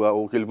मेरो बुवा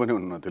वकिल पनि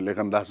हुनुहुन्थ्यो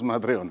लेखनदास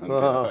मात्रै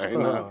हुनुहुन्थ्यो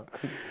होइन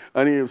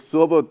अनि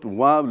सो अब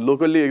उहाँ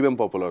लोकल्ली एकदम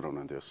पपुलर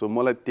हुनुहुन्थ्यो सो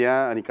मलाई त्यहाँ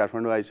अनि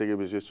काठमाडौँ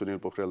आइसकेपछि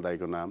सुनिल पोखरेल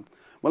दाईको नाम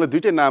मलाई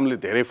दुइटै नामले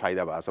धेरै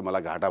फाइदा भएको छ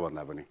मलाई घाटा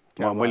भन्दा पनि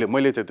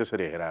मैले चाहिँ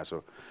त्यसरी हेराएको छु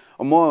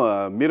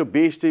मेरो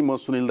बेस चाहिँ म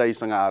सुनिल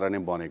दाईसँग आएर नै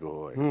बनेको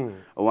हो होइन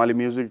उहाँले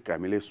म्युजिक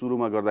हामीले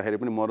सुरुमा गर्दाखेरि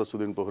पनि म र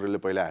सुनिल पोखरेलले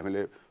पहिला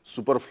हामीले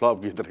सुपर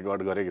फ्लप गीत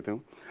रेकर्ड गरेको थियौँ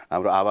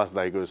हाम्रो आवाज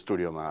दाईको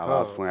स्टुडियोमा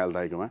आवाज फुयाल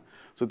दाईकोमा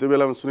सो त्यो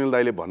बेलामा सुनिल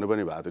दाईले भन्नु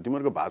पनि भएको थियो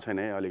तिमीहरूको भएको छैन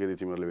है अलिकति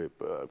तिमीहरूले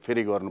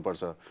फेरि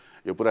गर्नुपर्छ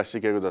यो पुरा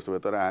सिकेको जस्तो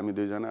भयो तर हामी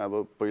दुईजना अब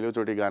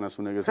पहिलोचोटि गाना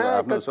सुनेको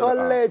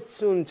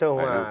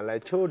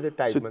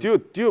छौँ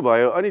त्यो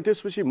भयो अनि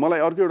त्यसपछि मलाई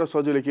अर्को एउटा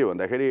सजिलो के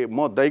भन्दाखेरि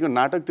म दाईको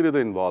नाटकतिर त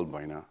इन्भल्भ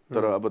भएन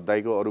तर अब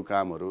दाईको अरू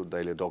कामहरू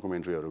दाईले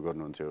डकुमेन्ट्रीहरू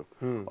गर्नुहुन्थ्यो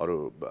अरू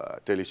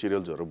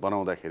टेलिसिरियल्सहरू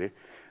बनाउँदाखेरि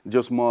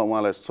जस म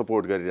उहाँलाई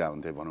सपोर्ट गरिरहेको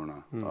हुन्थेँ भनौँ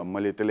न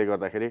मैले त्यसले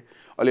गर्दाखेरि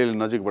अलिअलि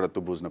नजिकबाट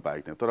त्यो बुझ्न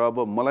पाएको थिएँ तर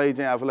अब मलाई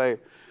चाहिँ आफूलाई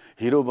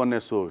हिरो बन्ने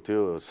सोख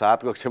थियो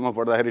 7 कक्षामा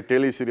पढ्दाखेरि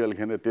टेलिसिरियल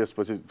खेल्ने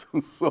त्यसपछि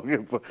सोखै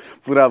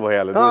पुरा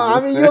भइहाल्यो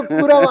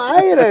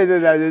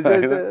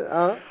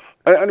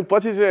अनि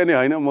पछि चाहिँ अनि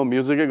होइन म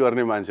म्युजिकै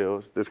गर्ने मान्छे हो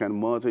त्यस कारण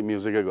म चाहिँ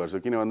म्युजिकै गर्छु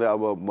किन भन्दा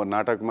अब म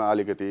नाटकमा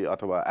अलिकति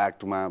अथवा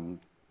एक्टमा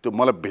त्यो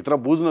मलाई भित्र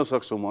बुझ्न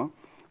सक्छु म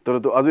तर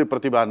त्यो अझै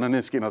प्रतिभा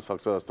ननिस्किन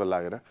सक्छ जस्तो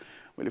लागेर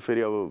मैले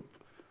फेरि अब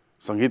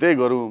सङ्गीतै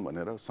गरौँ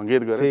भनेर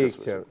सङ्गीत गरेँ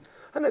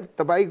होइन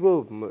तपाईँको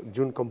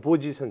जुन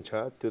कम्पोजिसन छ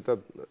त्यो त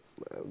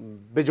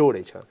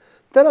बेजोडै छ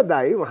तर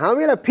दाइ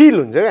हामीलाई फिल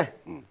हुन्छ क्या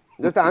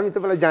जस्तो हामी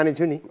तपाईँलाई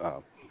जानेछु नि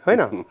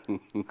होइन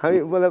हामी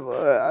मतलब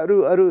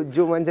अरू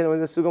जो मान्छेले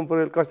भन्छ सुगम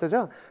पोखरेल कस्तो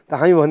छ त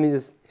हामी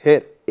भनिदिन्छ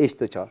हेर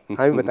यस्तो छ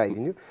हामी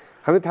बताइदिन्छु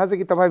हामी थाहा छ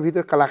कि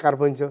तपाईँभित्र कलाकार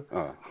पनि छ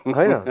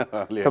होइन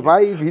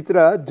तपाईँभित्र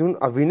जुन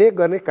अभिनय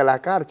गर्ने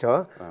कलाकार छ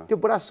त्यो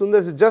पुरा सुन्दर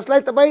छ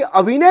जसलाई तपाईँ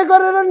अभिनय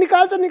गरेर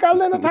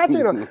निकाल्दैन थाहा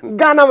छैन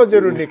गानामा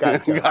जरुर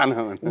निकाल्छ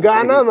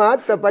गानामा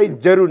तपाईँ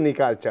जरुर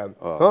निकाल्छ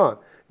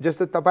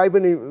जस्तो तपाईँ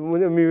पनि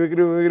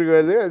मिमिक्री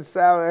गरेर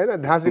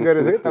होइन धाँसु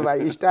गरेछ कि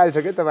तपाईँ स्टाइल छ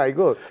कि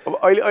तपाईँको अब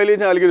अहिले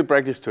चाहिँ अलिकति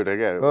प्र्याक्टिस छुट्यो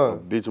क्या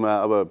बिचमा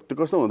अब त्यो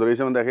कस्तो हुँदो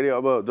रहेछ भन्दाखेरि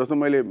अब जस्तो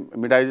मैले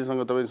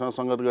मिठाईजीसँग तपाईँसँग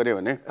सङ्गत गरेँ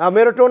भने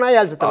मेरो टोन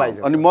आइहाल्छ तपाईँ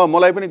अनि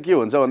मलाई पनि के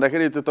हुन्छ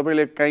भन्दाखेरि त्यो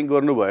तपाईँले काहीँ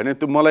गर्नुभयो भने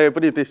त्यो मलाई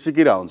पनि त्यो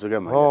सिकिरह हुन्छ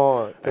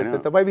क्या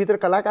तपाईँभित्र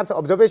कलाकार छ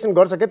अब्जर्भेसन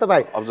गर्छ क्या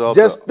तपाईँ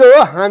जस्तो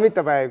हामी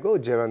तपाईँको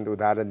ज्वलन्त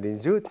उदाहरण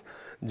दिन्छु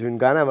जुन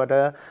गानाबाट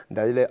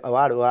दाजुले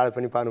अवार्ड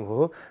पनि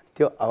पाउनुभयो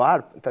त्यो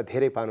अवार्ड त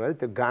धेरै पाउनुभयो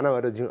त्यो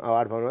गानाबाट जुन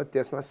अवार्ड पाउनुभयो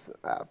त्यसमा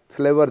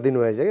फ्लेभर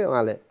दिनुभएछ क्या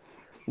उहाँले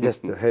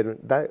जस्तो हेर्नु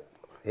दा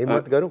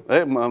हिम्मत गरौँ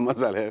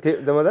मजाले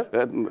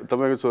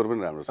तपाईँको स्वर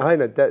पनि राम्रो छ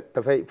होइन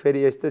तपाईँ फेरि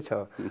यस्तो छ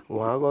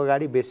उहाँको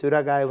अगाडि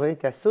बेसुरा गायो भने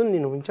त्यहाँ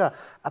सुनिदिनुहुन्छ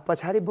अब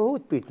पछाडि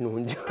बहुत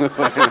पिट्नुहुन्छ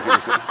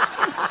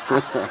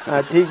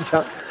ठिक छ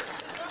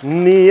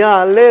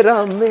नियालेर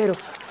मेरो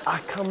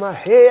आँखामा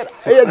हेर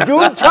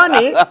जुन छ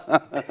नि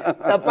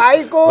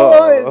तपाईँको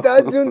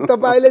जुन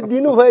तपाईँले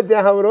दिनुभयो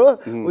त्यहाँ हाम्रो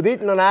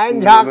उदित नारायण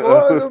झाको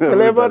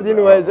फ्लेभर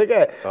दिनुभएछ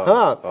क्या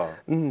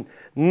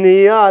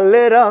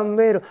नियालेर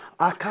मेरो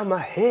आँखामा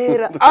हेर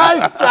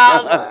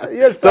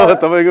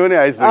तपाईँको पनि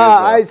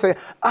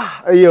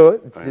आइसक्यो यो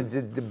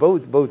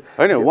बहुत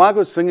होइन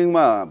उहाँको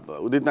सिङ्गिङमा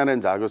उदित नारायण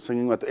झाको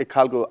सिङ्गिङमा एक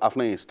खालको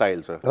आफ्नै स्टाइल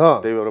छ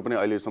त्यही भएर पनि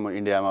अहिलेसम्म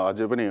इन्डियामा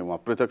अझै पनि उहाँ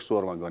पृथक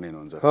स्वरमा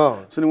गनिनुहुन्छ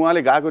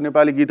उहाँले गाएको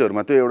नेपाली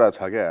गीतहरूमा त्यो एउटा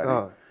छ क्या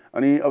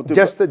अनि अब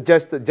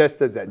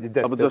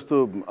जस्तो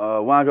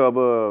उहाँको अब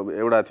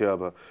एउटा थियो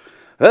अब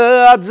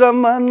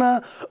जमाना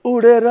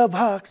उडेर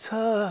भाग्छ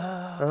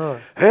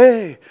हे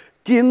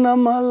किन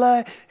मलाई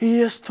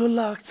यस्तो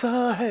लाग्छ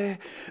है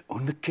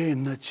उनके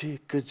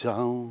नजिक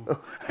जाऊँ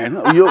हैन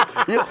यो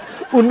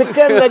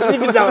उनके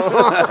नजिक जाऊँ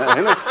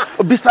हैन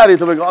बिस्तारै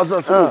तपाईको अझ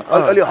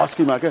अलि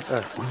हस्कीमा के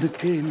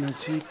उनके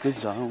नजिक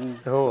जाऊँ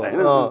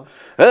हैन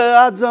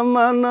आज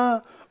मन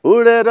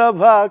उडेर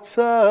भाग्छ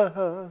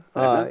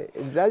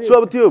सो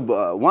अब त्यो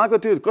उहाँको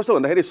त्यो कस्तो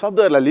भन्दाखेरि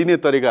शब्दहरूलाई लिने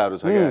तरिकाहरू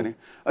छ क्या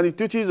अनि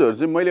त्यो चिजहरू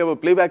चाहिँ मैले अब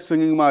प्लेब्याक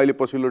सिङ्गिङमा अहिले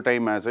पछिल्लो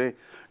टाइममा चाहिँ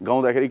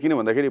गाउँदाखेरि किन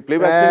भन्दाखेरि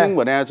प्लेब्याक सिङ्गिङ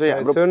भने चाहिँ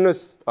हाम्रो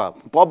सुन्नुस्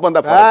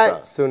पपभन्दा फरक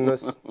छ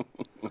सुन्नुस्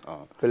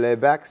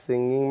प्लेब्याक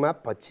सिङ्गिङमा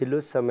पछिल्लो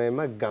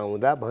समयमा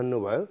गाउँदा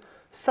भन्नुभयो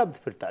शब्द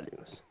फिर्ता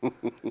लिनुहोस्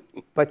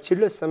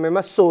पछिल्लो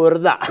समयमा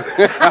सोर्दा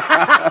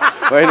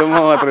होइन म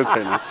मात्र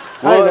छैन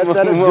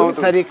जुन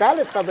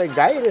तरिकाले तपाईँ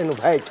गाइरहनु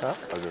भएछ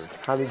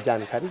हामी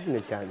जानकारी दिन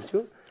चाहन्छु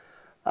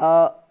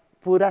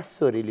पुरा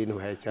स्वर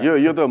लिनुभएछ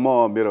यो त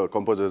म मेरो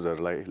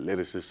कम्पोजर्सहरूलाई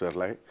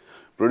लिरिसिस्टहरूलाई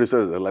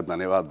प्रोड्युसर्सहरूलाई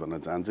धन्यवाद भन्न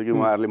चाहन्छु कि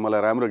उहाँहरूले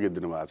मलाई राम्रो गीत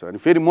दिनुभएको छ अनि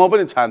फेरि म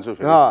पनि छान्छु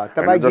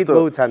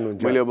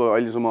मैले अब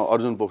अहिलेसम्म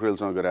अर्जुन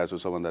पोखरेलसँग गरेको छु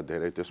सबभन्दा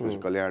धेरै त्यसपछि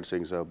कल्याण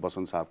सिंह छ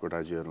बसन्त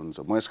सापकोटाजीहरू हुनुहुन्छ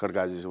महेश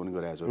खड्काजीसँग पनि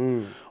गरेको छु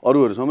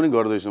अरूहरूसँग पनि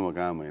गर्दैछु म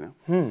काम होइन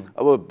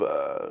अब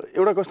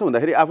एउटा कस्तो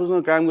भन्दाखेरि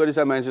आफूसँग काम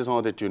गरिसकेको मान्छेसँग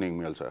त्यो ट्युनिङ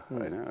मिल्छ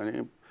होइन अनि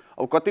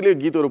अब कतिले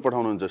गीतहरू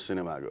पठाउनुहुन्छ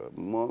सिनेमाको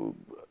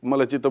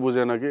मलाई चित्त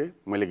बुझेन कि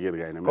मैले गीत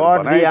गाएन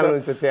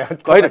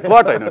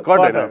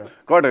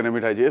कट होइन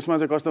मिठाईजी यसमा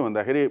चाहिँ कस्तो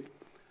भन्दाखेरि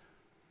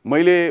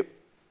मैले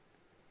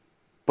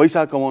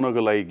पैसा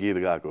कमाउनको लागि गीत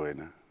गाएको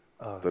होइन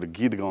तर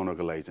गीत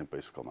गाउनको लागि चाहिँ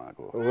पैसा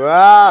कमाएको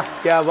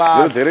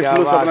धेरै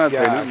ठुलो सपना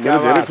छैन मेरो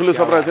धेरै ठुलो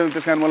सपना छैन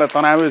त्यस कारण मलाई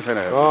तनावै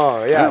छैन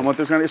म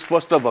त्यस कारण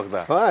स्पष्ट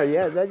बक्दा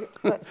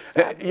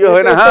यो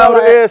होइन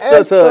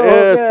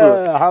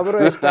हाम्रो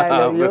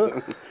स्टाइल यो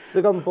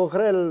सुगम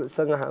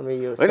पोखरेलसँग हामी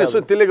यो होइन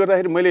सो त्यसले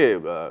गर्दाखेरि मैले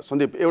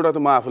सन्दीप एउटा त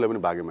म आफूलाई पनि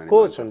भाग्य माने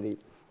को सन्दीप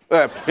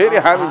फेरि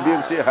हामी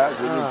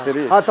बिर्सिहाल्छु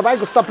फेरि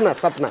तपाईँको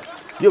सपना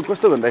यो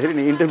कस्तो भन्दाखेरि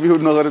नि इन्टरभ्यू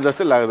नगरे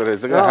जस्तै लाग्दो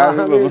रहेछ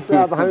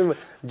हामी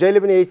जहिले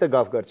पनि यही त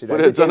गफ गर्छु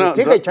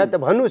ठिकै छ त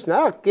भन्नुहोस्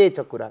न के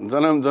छ कुरा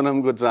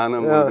जन्मको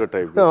चाहनाको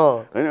टाइपको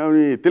होइन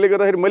अनि त्यसले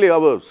गर्दाखेरि मैले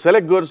अब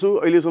सेलेक्ट गर्छु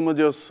अहिलेसम्म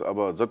जस अब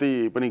जति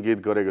पनि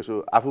गीत गरेको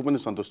छु आफू पनि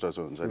सन्तुष्ट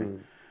छु हुन्छ नि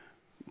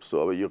सो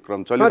अब यो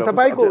क्रम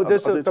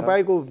चलिरहेको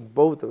तपाईँको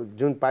बहुत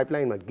जुन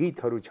पाइपलाइनमा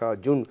गीतहरू छ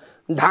जुन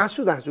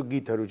धाँसु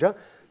गीतहरू छ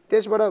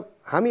त्यसबाट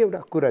हामी एउटा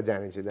कुरा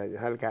जानेछु दाजु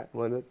हल्का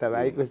भन्नु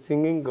तपाईँको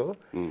सिङ्गिङको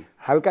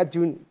हल्का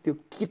जुन त्यो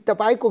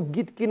तपाईँको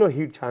गीत किन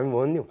हिट छ हामी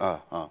भनिदिउँ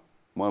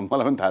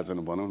मलाई पनि थाहा छैन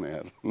भनौँ न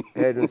यार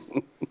हेर्नुहोस्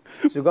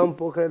सुगम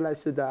पोखरेललाई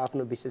सुधा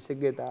आफ्नो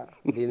विशेषज्ञता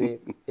दिने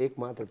एक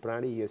मात्र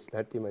प्राणी यस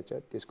धरतीमा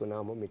छ त्यसको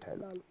नाम हो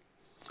मिठाईलाल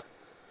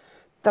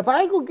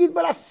तपाईँको गीत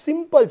बडा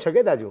सिम्पल छ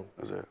क्या दाजु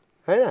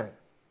होइन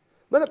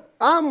मतलब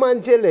आम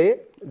मान्छेले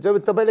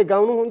जब तपाईँले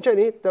गाउनुहुन्छ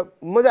नि त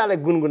मजाले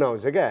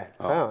गुनगुनाउँछ क्या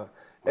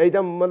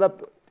एकदम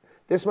मतलब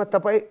त्यसमा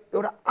तपाईँ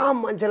एउटा आम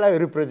मान्छेलाई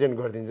रिप्रेजेन्ट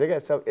गरिदिन्छ क्या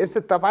सब यस्तो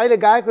तपाईँले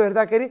गाएको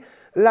हेर्दाखेरि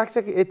लाग्छ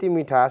कि यति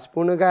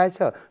मिठासपूर्ण गाएछ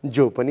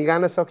जो पनि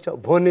गान सक्छ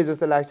भन्ने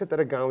जस्तो लाग्छ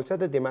तर गाउँछ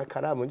त दिमाग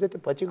खराब हुन्छ त्यो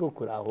पछिको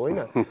कुरा हो होइन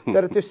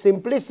तर त्यो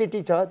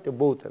सिम्प्लिसिटी छ त्यो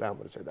बहुत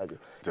राम्रो छ दाजु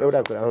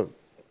एउटा कुरा हो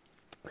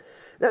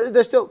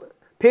जस्तो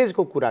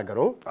फेजको कुरा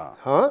गरौँ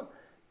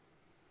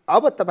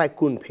अब तपाईँ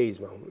कुन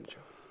फेजमा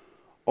हुनुहुन्छ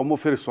अब म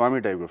फेरि स्वामी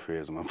टाइपको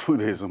फेजमा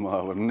पुग्दैछु म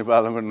अब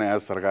नेपालमा पनि नयाँ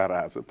सरकार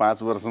आएको छ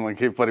 5 वर्षमा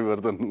केही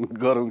परिवर्तन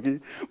गरौँ कि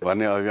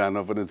भन्ने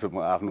अभियानमा पनि छु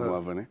म आफ्नोमा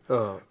पनि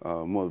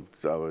म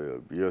अब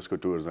यसको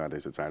टुर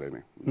जाँदैछु चाँडै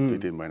नै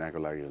 2-3 महिनाको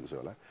लागि हुन्छ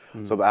होला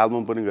सब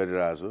एल्बम पनि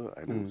गरिरहेको छु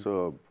होइन सो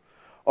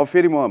अब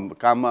फेरि म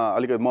काममा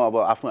अलिकति म अब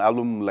आफ्नो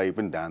एल्बमलाई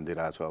पनि ध्यान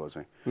दिइरहेको छु अब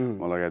चाहिँ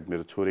म लगायत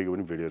मेरो छोरीको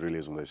पनि भिडियो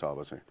रिलिज हुँदैछ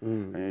अब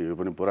चाहिँ यो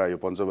पनि पुरा यो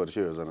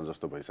पञ्चवर्षीय योजना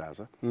जस्तो भइसकेको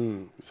छ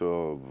सो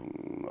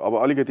अब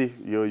अलिकति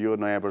यो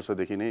नयाँ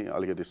वर्षदेखि नै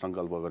अलिकति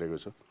सङ्कल्प गरेको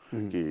छु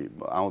कि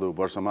आउँदो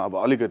वर्षमा अब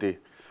अलिकति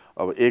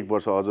अब 1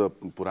 वर्ष अझ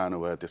पुरानो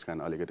भयो त्यस कारण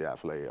अलिकति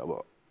आफूलाई अब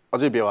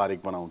अझै व्यवहारिक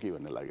बनाऊ कि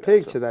भन्ने लागि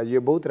ठिक छ दाजु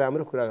यो बहुत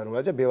राम्रो कुरा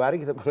गर्नुभएको छ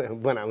व्यवहारिक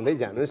बनाउँदै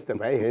जानुहोस्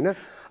तपाईँ होइन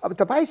अब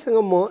तपाईँसँग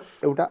म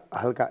एउटा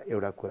हल्का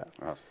एउटा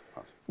कुरा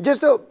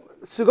जस्तो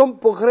सुगम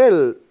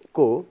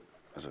पोखरेलको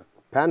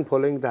फ्यान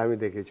फलोइङ त हामी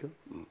देखेछौँ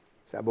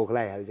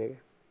बोक्लाइहाल्छ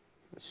क्या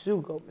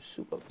सुगम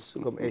सुगम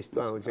सुगम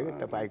यस्तो आउँछ क्या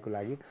तपाईँको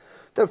लागि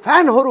तर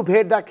फ्यानहरू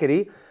भेट्दाखेरि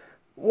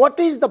what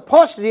is the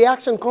first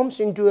reaction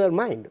comes into your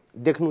mind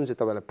देख्नुहुन्छ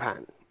तपाईँलाई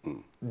फ्यान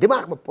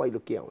दिमागमा पहिलो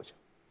के आउँछ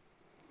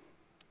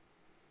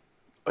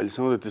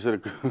अहिलेसम्म त त्यसरी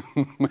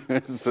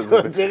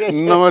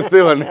नमस्ते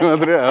भन्ने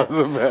मात्रै आउँछ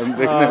फ्यान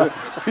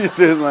देख्ने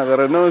स्टेजमा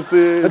गएर नमस्ते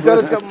तर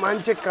जब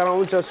मान्छे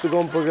कराउँछ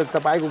सुगम पोखरेल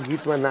तपाईँको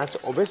गीतमा नाच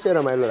अवश्य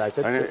रमाइलो लाग्छ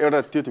होइन एउटा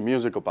त्यो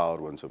म्युजिकको पावर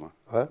भन्छु म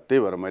त्यही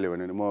भएर मैले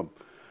भने म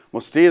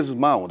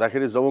स्टेजमा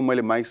हुँदाखेरि जब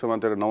मैले माइक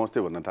समातेर नमस्ते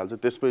भन्न थाल्छु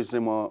त्यसपछि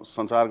चाहिँ म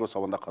संसारको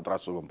सबभन्दा खतरा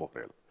सुगम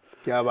पोखरेल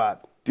क्या बात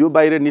त्यो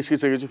बाहिर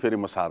निस्किसकेपछि फेरि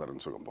म साधारण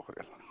सुगम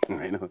पोखरेल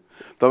होइन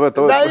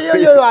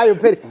यो आयो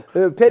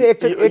फेरि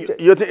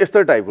यो चाहिँ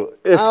यस्तो टाइपको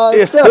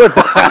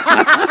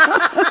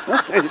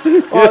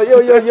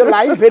यो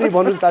लाइन फेरि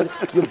भन्नुहोस् त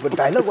यो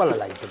डायलगवाला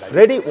लाइन छ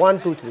रेडी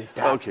 1 2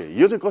 3 ओके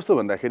यो चाहिँ कस्तो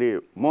भन्दाखेरि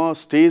म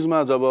स्टेजमा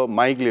जब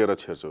माइक लिएर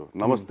छिर्छु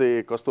नमस्ते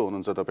कस्तो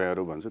हुनुहुन्छ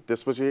तपाईँहरू भन्छ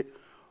त्यसपछि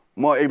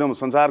म एकदम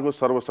संसारको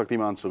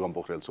सर्वशक्तिमान सुगम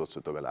पोखरेल सोच्छु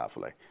त्यो बेला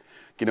आफूलाई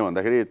किन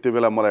भन्दाखेरि त्यो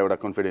बेला मलाई एउटा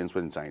कन्फिडेन्स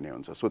पनि चाहिने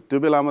हुन्छ सो त्यो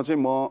बेलामा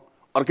चाहिँ म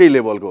अर्कै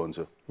लेभलको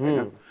हुन्छु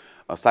होइन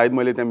सायद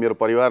मैले त्यहाँ मेरो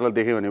परिवारलाई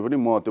देखेँ भने पनि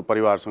म त्यो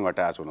परिवारसँग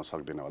अट्याच हुन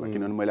सक्दिनँ होला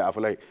किनभने मैले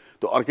आफूलाई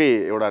त्यो अर्कै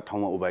एउटा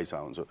ठाउँमा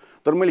उभाइसकेको हुन्छु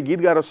तर मैले गीत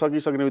गाएर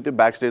सकिसक्ने बित्तिकै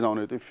ब्याक स्टेज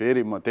आउने बित्तिकै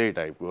फेरि म त्यही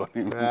टाइपको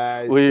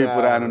उही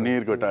पुरानो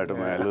निरको टाटो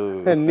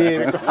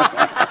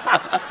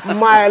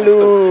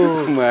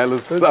मायालु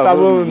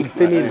साबुन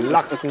तिमी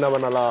लक्स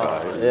नबन ल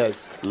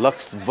यस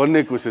लक्स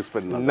बन्ने कोसिस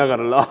पनि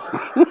नगर ल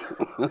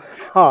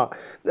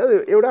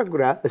एउटा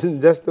कुरा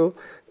जस्तो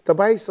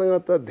तपाईसँग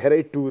त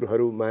धेरै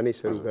टुरहरू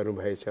मानिसहरू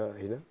गर्नुभएछ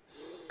होइन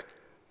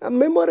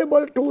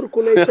मेमोरेबल टुर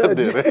कुनै छ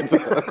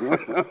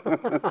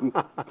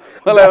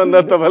मलाई भन्दा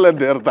तपाईँलाई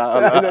धेर थाहा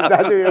होला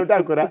दाजु एउटा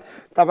कुरा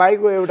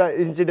तपाईँको एउटा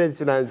इन्सिडेन्ट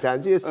सुनाउन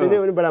चाहन्छु यो सुन्यो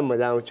भने बडा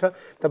मजा आउँछ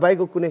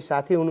तपाईँको कुनै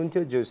साथी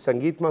हुनुहुन्थ्यो जो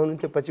सङ्गीतमा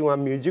हुनुहुन्थ्यो पछि उहाँ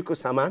म्युजिकको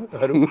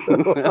सामानहरू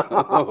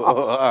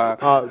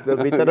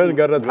वितरण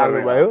गर्न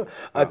थाल्नुभयो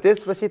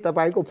त्यसपछि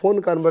तपाईँको फोन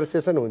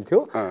कन्भर्सेसन हुन्थ्यो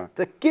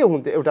त के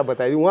हुन्थ्यो एउटा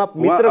बताइदिनु उहाँ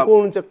मित्र को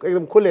हुनुहुन्छ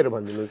एकदम खोलेर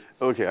भनिदिनुहोस्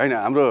ओके होइन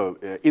हाम्रो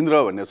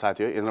इन्द्र भन्ने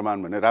साथी हो इन्द्रमान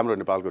भन्ने राम्रो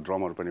नेपालको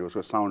ड्रमर पनि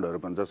उसको साउन्डहरू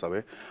पनि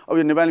सबै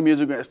अब यो नेपाली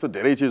म्युजिकमा यस्तो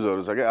धेरै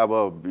चिजहरू छ क्या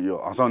अब यो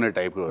हँसाउने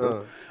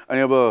टाइपकोहरू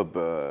अनि अब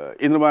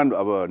इन्द्रमान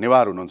अब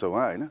नेवार हुनुहुन्छ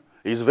उहाँ होइन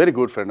he is very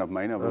good friend of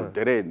mine अब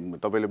धेरै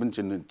तपाईँले पनि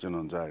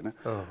चिन्नुहुन्छ होइन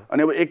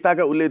अनि अब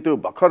एकताका उसले त्यो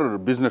भर्खर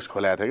बिजनेस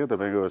खोलाएको थियो क्या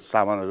तपाईँको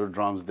सामानहरू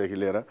ड्रम्सदेखि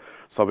लिएर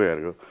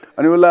सबैहरूको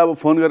अनि उसलाई अब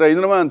फोन गरेर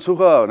इन्द्रमान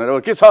सुख भनेर अब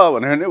के छ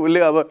भने उसले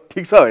अब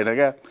ठिक छ होइन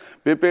क्या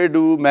पेपे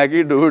डु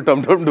म्यागी डु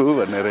टमटम डु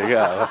भनेर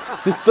क्या अब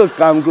त्यस्तो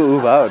कामको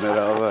उ भयो भनेर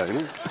अब होइन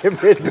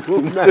पेपे डु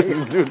म्यागी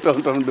डु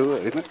टमटम डु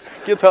होइन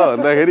के छ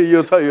भन्दाखेरि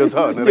यो छ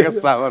भनेर क्या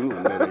सामान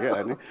भनेर क्या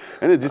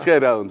होइन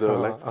जिस्काइरहेको हुन्छ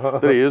उसलाई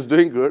तर हि इज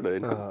डुइङ गुड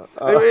होइन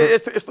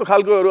यस्तो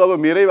खालकोहरू अब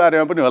मेरै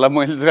बारेमा पनि होला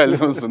मैले चाहिँ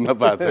अहिलेसम्म सुन्न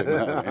पाएको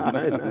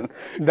छैन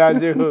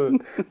दाजु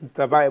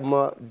तपाईँ म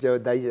जो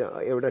दाइ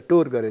एउटा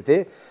टुर गरेको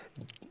थिएँ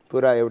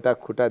पुरा एउटा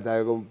खुट्टा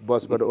दाइको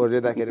बसबाट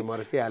ओर्लिँदाखेरि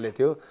मर्किहालेको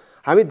थियो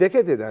हामी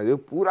देखेको थियौँ दाजु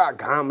पुरा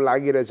घाम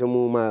लागिरहेछ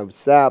मुखमा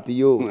साप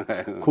यो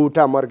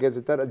खुट्टा मर्केछ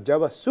तर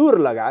जब सुर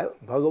लगायो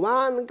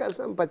भगवान्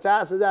कसम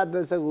 50,000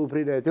 दर्शक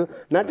उफ्रिरहेको थियो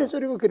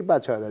नाट्यश्वरीको कृपा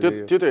छ दाजु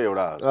त्यो त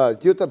एउटा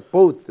त्यो त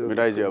बहुत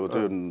मिठाईजी अब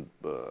त्यो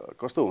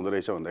कस्तो हुँदो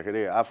रहेछ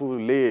भन्दाखेरि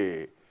आफूले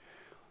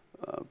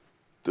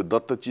त्यो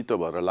दत्तचित्त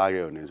भएर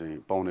लाग्यो भने चाहिँ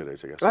पाउने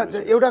रहेछ क्या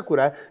एउटा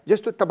कुरा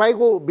जस्तो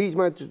तपाईँको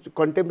बिचमा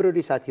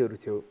कन्टेम्पोरेरी साथीहरू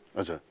थियो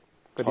हजुर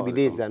कति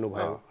विदेश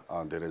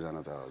जानुभयो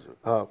धेरैजना त हजुर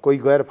कोही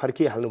गएर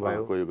फर्किहाल्नु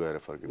भयो कोही गएर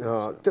फर्किनु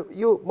त्यो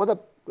यो मतलब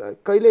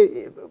कहिले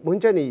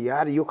हुन्छ नि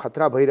यार यो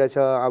खतरा भइरहेछ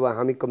अब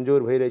हामी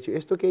कमजोर भइरहेछौँ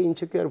यस्तो केही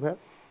इन्सेक्योर भयो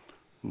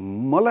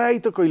मलाई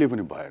त कहिले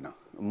पनि भएन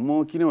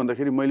म किन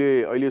भन्दाखेरि मैले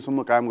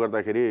अहिलेसम्म काम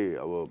गर्दाखेरि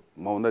अब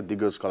मभन्दा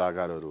दिग्गज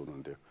कलाकारहरू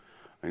हुनुहुन्थ्यो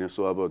होइन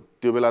सो अब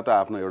त्यो बेला त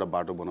आफ्नो एउटा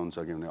बाटो बनाउन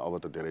सक्यो भने अब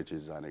त धेरै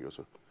चिज जानेको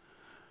छु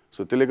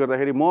सो त्यसले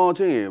गर्दाखेरि म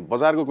चाहिँ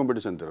बजारको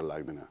कम्पिटिसनतिर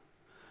लाग्दिनँ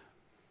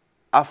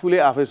आफूले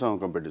आफैसँग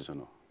कम्पिटिसन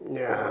हो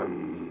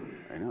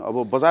होइन अब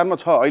बजारमा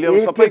छ अहिले अब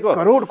सबैको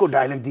करोडको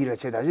डायलग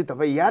दिइरहेछ दाजु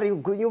तपाईँ यार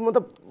यो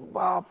मतलब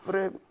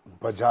बापरे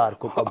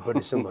बजारको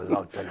कम्पिटिसनमा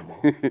लाग्दैन म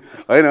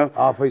होइन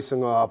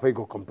आफैसँग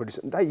आफैको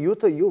कम्पिटिसन दा यो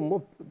त यो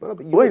म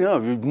होइन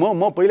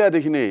म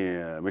पहिलादेखि नै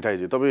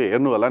मिठाईजी तपाईँ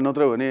हेर्नु होला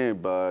नत्र भने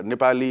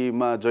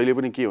नेपालीमा जहिले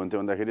पनि के हुन्थ्यो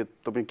भन्दाखेरि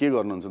तपाईँ के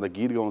गर्नुहुन्छ भन्दा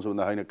गीत गाउँछु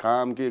भन्दा होइन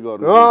काम के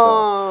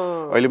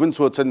गर्नुहुन्छ अहिले पनि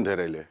सोध्छ नि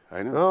धेरैले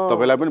होइन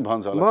तपाईँलाई पनि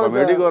भन्छ होला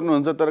कमेडी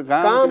गर्नुहुन्छ तर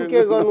काम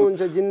के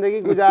गर्नुहुन्छ जिन्दगी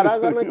गुजारा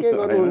गर्न के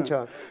गर्नुहुन्छ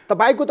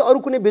तपाईँको त अरू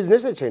कुनै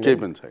बिजनेसै छैन केही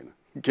पनि छैन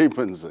केही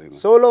पनि छैन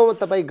सोलोमा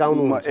तपाईँ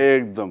गाउनुहुन्छ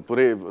एकदम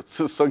पुरै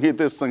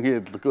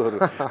सङ्गीतको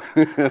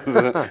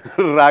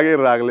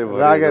रागले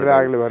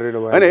भरिनु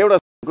भयो होइन एउटा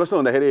कस्तो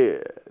भन्दाखेरि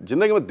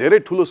जिन्दगीमा धेरै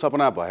ठुलो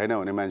सपना भएन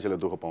भने मान्छेले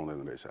दुःख पाउँदैन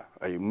रहेछ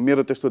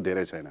मेरो त्यस्तो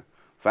धेरै छैन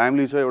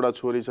फ्यामिली छ एउटा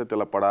छोरी छ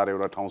त्यसलाई पढाएर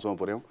एउटा ठाउँसम्म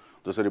पुर्याउँ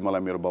जसरी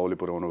मलाई मेरो बाउले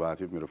पुर्याउनु भएको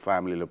थियो मेरो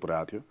फ्यामिलीले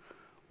पुर्याएको थियो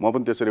म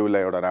पनि त्यसरी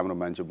उसलाई एउटा राम्रो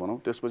मान्छे बनाऊँ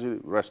त्यसपछि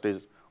rest is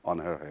an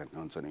her hand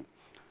हुन्छ नि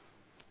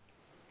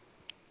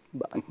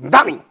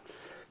दामी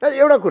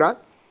एउटा कुरा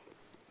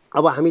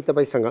अब हामी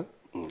तपाईँसँग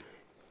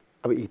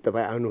अब यी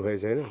तपाईँ आउनुभयो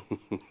होइन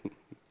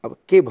अब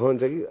के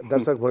भन्छ कि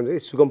दर्शक भन्छ कि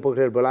सुगम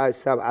पोखरेल बोला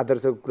साब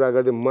आदर्शको कुरा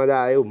गर्दै मजा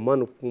आयो मन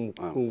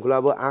खुला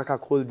भयो आँखा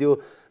खोलिदियो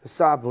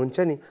साफ हुन्छ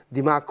नि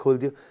दिमाग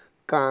खोलिदियो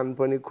कान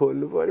पनि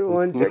खोल्नु पर्यो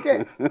भन्छ के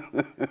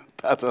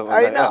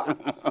होइन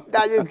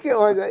दाजु के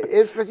भन्छ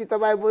यसपछि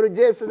तपाईँ बरु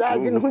जे सजाय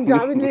दिनुहुन्छ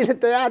हामी लिन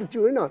तयार छु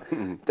होइन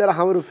तर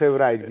हाम्रो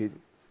फेभराइट गीत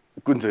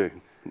कुन चाहिँ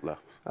ल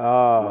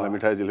मलाई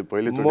मिठाईजीले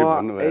पहिलोचोटि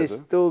भन्नुभयो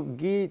यस्तो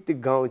गीत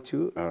गाउँछु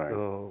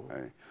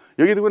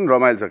यो गीत पनि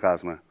रमाइलो छ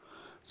खासमा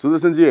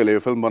सुदर्शनजीहरूले यो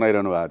फिल्म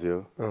बनाइरहनु भएको थियो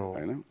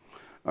होइन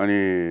अनि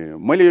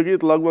मैले यो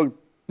गीत लगभग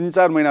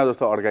 3-4 महिना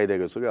जस्तो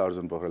अड्काइदिएको छु क्या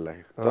अर्जुन पोखरेललाई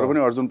तर पनि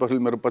अर्जुन पोखरेल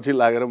मेरो पछि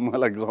लागेर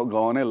मलाई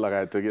गाउनै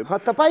लगायो त्यो गीत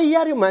तपाईँ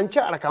यार यो मान्छे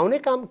अड्काउने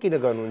काम किन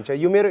गर्नुहुन्छ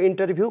यो मेरो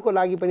इन्टरभ्यूको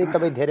लागि पनि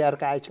तपाईँ धेरै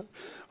अड्काएछ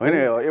होइन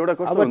एउटा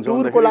कस्तो हुन्छ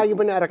टुरको लागि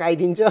पनि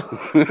अड्काइदिन्छ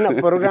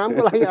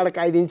प्रोग्रामको लागि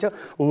अड्काइदिन्छ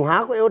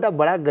उहाँको एउटा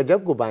बडा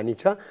गजबको बानी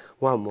छ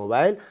उहाँ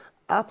मोबाइल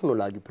आफ्नो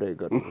लागि प्रयोग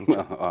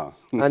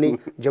गर्नुहुन्छ अनि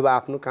जब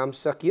आफ्नो काम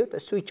सकियो त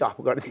स्विच अफ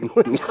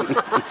गरिदिनुहुन्छ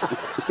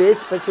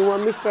त्यसपछि उहाँ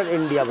मिस्टर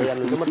इन्डिया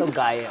भइहाल्नुहुन्छ मतलब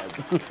गायक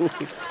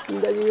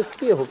यो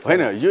के हो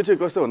होइन यो चाहिँ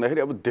कस्तो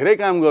भन्दाखेरि अब धेरै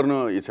काम गर्नु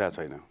इच्छा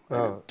छैन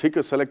ठिक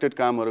सेलेक्टेड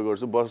कामहरू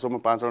गर्छु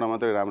वर्षसम्म 5वटा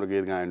मात्रै राम्रो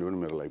गीत गाएन भने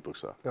मेरो लागि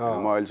पुग्छ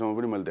म अहिलेसम्म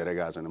पनि मैले धेरै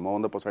गाएको छैन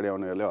मभन्दा पछाडि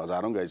आउनेहरूले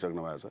हजारौँ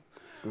गाइसक्नु भएको छ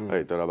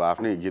है तर अब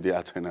आफ्नै गीत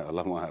याद छैन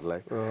होला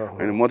उहाँहरूलाई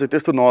होइन म चाहिँ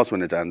त्यस्तो नहोस्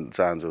भन्ने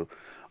चाहन्छु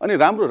अनि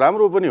राम्रो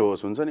राम्रो पनि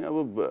होस् हुन्छ नि अब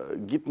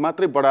गीत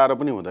मात्रै बढाएर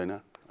पनि हुँदैन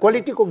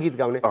क्वालिटीको गीत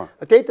गाउने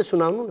त्यही त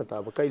सुनाउनु न त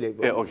अब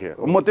कहिले ओके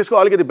म त्यसको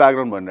अलिकति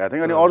ब्याकग्राउन्ड भनिरहेको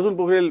थिएँ अनि अर्जुन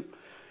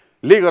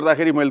पोखरेलले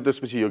गर्दाखेरि मैले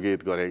त्यसपछि यो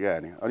गीत गरेँ क्या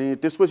अनि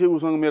त्यसपछि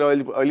उसँग मेरो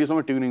अहिलेसम्म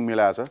ट्युनिङ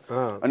मिलाएको छ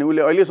अनि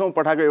उसले अहिलेसम्म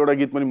पठाएको एउटा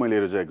गीत पनि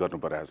मैले रिजेक्ट गर्नु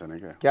परेको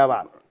छैन क्या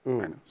बात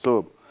होइन सो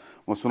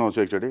म सुनाउँछु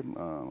एकचोटि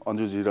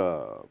अन्जुजी र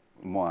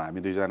म हामी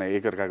दुईजना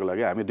एकअर्काको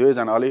लागि हामी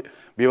दुवैजना अलिक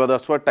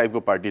विवादास्पद टाइपको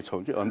पार्टी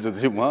छौँ कि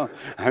अन्जुजी म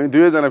हामी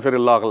दुवैजना फेरि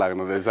लक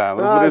लाग्नु रहेछ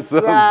हाम्रो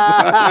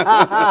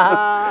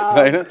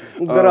होइन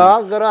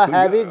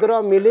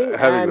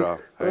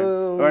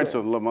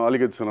ल म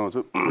अलिकति सुनाउँछु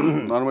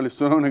नर्मली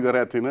सुनाउने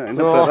गरेको थिइनँ होइन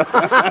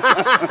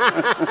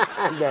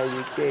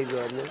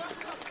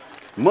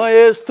म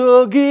यस्तो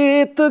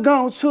गीत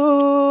गाउँछु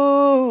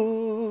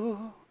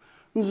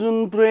जुन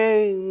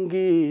प्रेम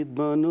गीत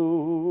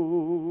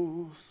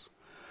बनोस्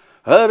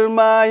हर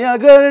माया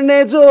गर्ने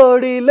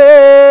जोडीले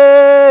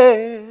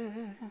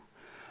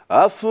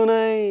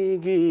आफ्नै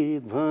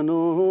गीत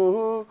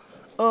भनोस्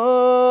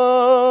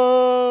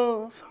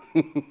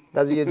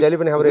दाजु यो जहिले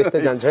पनि हाम्रो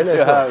यस्तै जान्छ होइन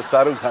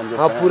शाहरुख खानको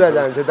पुरा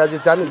जान्छ दाजु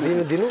जानु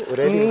दिनु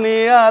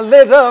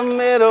नियालेर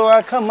मेरो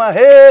आँखामा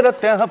हेर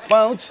त्यहाँ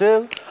पाउँछौ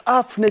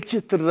आफ्नै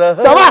चित्र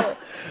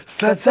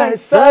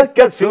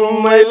सजाइसकेको छु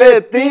मैले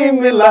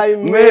तिमीलाई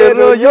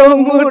मेरो यो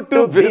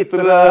मुटु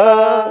भित्र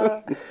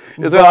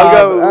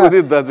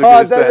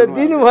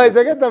दिनु भएछ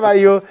क्या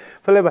तपाईँ यो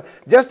फ्लेभर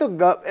जस्तो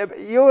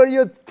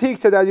यो ठिक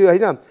छ दाजु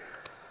होइन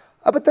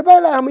अब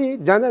तपाईँलाई हामी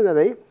जाँदा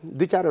जाँदै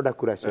 2-4वटा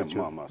कुरा सोध्छु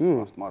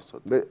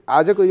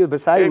आजको यो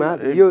बसाइमा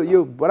यो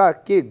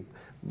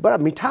बडा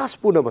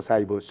मिठासपूर्ण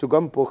बसाइ भयो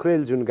सुगम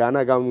पोखरेल जुन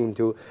गाना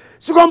गाउनुहुन्थ्यो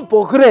सुगम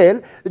पोखरेल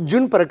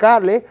जुन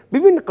प्रकारले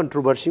विभिन्न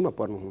कन्ट्रोभर्सीमा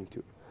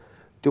पर्नुहुन्थ्यो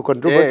त्यो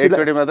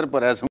कन्ट्रोभर्सी मात्र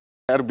परेको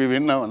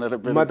विभिन्न भनेर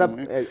मतलब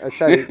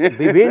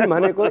विभिन्न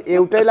भनेको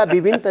एउटैलाई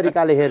विभिन्न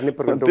तरिकाले हेर्ने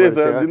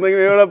जिन्दगीमा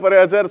एउटा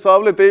परेको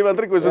सबले त्यही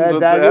मात्रै क्वेसन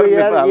सोध्छ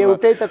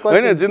एउटै त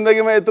होइन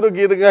जिन्दगीमा यत्रो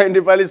गीत गाए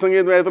नेपाली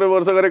सङ्गीतमा यत्रो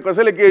वर्ष गरे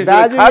कसैले केही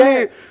खालि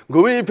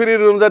घुमी फिरी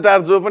रुम्जा टार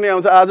जो पनि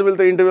आउँछ आज बेला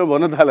त इन्टरभ्यू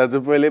भन्न थालेको छु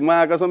पहिले म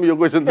कसम यो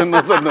क्वेसन चाहिँ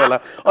नसोध्नु होला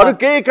अरू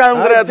केही काम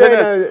गरेको छैन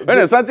होइन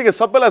साँच्चै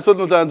सबैलाई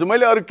सोध्नु चाहन्छु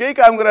मैले अरू केही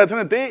काम गरेको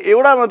छैन त्यही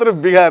एउटा मात्र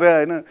बिगारे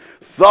होइन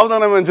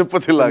सबजना मान्छे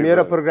पछि लाग्यो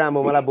मेरो प्रोग्राम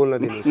हो मलाई बोल्न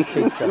दिनुहोस्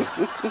ठिक छ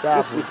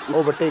साफ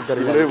ओभरटेक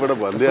गरेर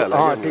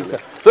भनिदिइहाल्नु ठिक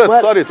छ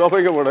सरी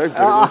तपाईँकोबाट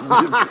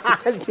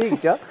ठिक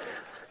छ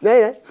नै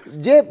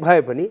जे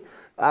भए पनि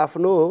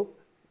आफ्नो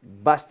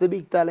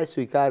वास्तविकतालाई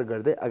स्वीकार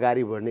गर्दै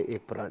अगाडि बढ्ने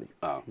एक प्राणी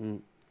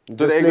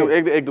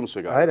एकदम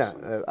स्वीकार होइन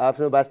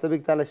आफ्नो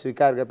वास्तविकतालाई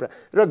स्वीकार गरेर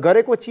र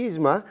गरेको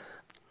चिजमा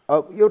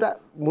एउटा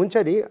हुन्छ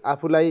नि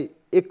आफूलाई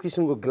एक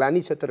किसिमको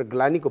ग्लानी छ तर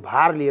ग्लानीको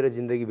भार लिएर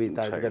जिन्दगी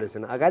बिताएको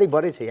रहेछन् अगाडि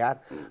बढेछ यार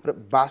र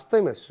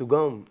वास्तवमा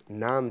सुगम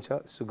नाम छ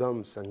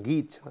सुगम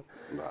सङ्गीत छ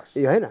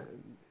यो होइन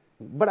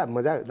बडा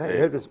मजा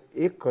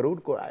 1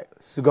 करोडको आयो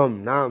सुगम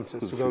नाम छ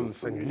सुगम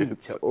सङ्गीत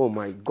छ ओ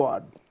माई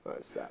गड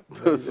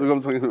सुगम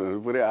सङ्गीत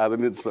पुरै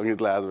आधुनिक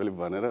सङ्गीतलाई आजभोलि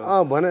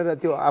भनेर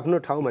त्यो आफ्नो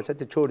ठाउँमा छ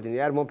त्यो छोडिदिने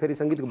यार म फेरि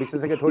सङ्गीतको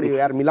विशेषज्ञ थोडी हो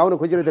यार मिलाउन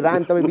खोजिरहेको थिएँ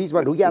राम तपाईँ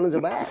बिचमा ढुकिहाल्नुहुन्छ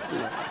बा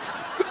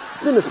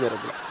सुन्नुहोस् मेरो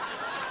कुरा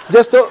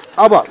जस्तो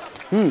अब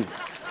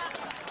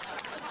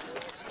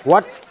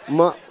वाट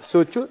म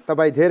सोध्छु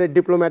तपाईँ धेरै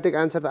डिप्लोमेटिक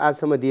आन्सर त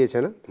आजसम्म दिए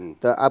छैन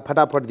त अब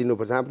फटाफट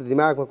दिनुपर्छ हाम्रो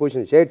दिमागमा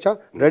क्वेसन सेट छ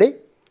रेडी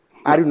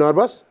आर यु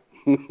नर्भस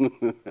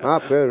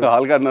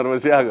हल्का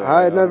नर्भस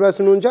नर्भस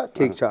हुनुहुन्छ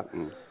ठिक छ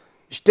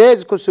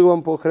स्टेजको सुगम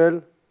पोखरेल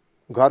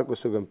घरको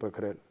सुगम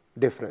पोखरेल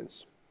डिफरेन्स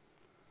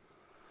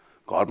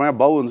घरमा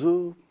बाउ हुन्छु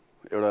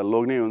एउटा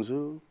लोग्ने हुन्छु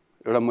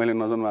एउटा मैले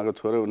नजन्माएको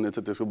छोरा हुने छ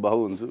त्यसको बाउ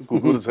हुन्छु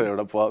कुकुर छ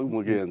एउटा पग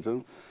मुखी हुन्छु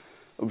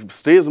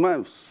स्टेजमा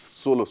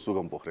सोलो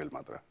सुगम पोखरेल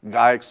मात्र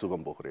गायक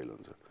सुगम पोखरेल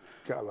हुन्छ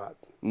क्या बात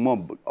म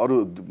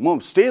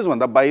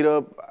स्टेजभन्दा बाहिर आइ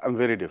एम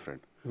भेरी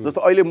डिफरेन्ट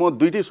जस्तो अहिले म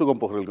दुईटै सुगम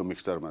पोखरेलको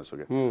मिक्सचरमा छु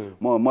क्या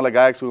मलाई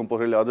गायक सुगम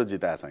पोखरेलले अझ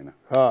जिताएको छैन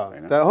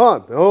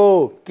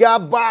क्या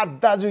बात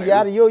दाजु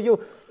यार यो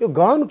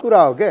गहन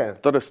कुरा हो क्या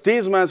तर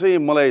स्टेजमा चाहिँ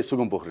मलाई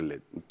सुगम पोखरेलले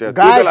त्यो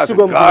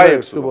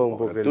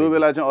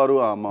बेला चाहिँ अरू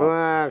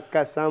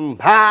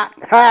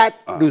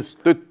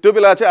त्यो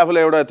बेला चाहिँ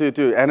आफूलाई एउटा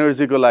त्यो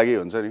एनर्जीको लागि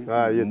हुन्छ नि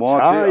म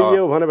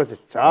चाहिँ भनेपछि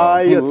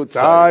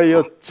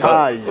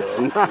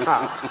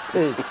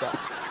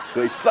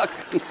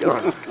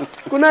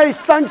कुनै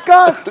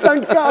शङ्का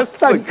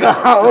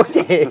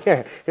ओके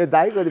यो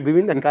दाइको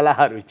विभिन्न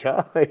कलाहरू छ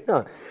होइन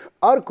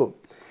अर्को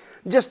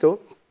जस्तो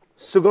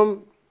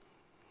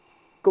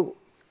सुगमको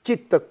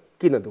चित्त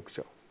किन दुख्छ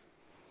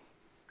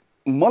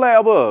मलाई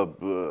अब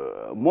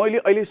मैले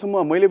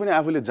अहिलेसम्म मैले पनि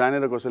आफूले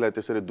जानेर कसैलाई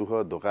त्यसरी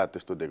दुःख धोका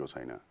त्यस्तो दिएको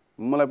छैन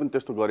मलाई पनि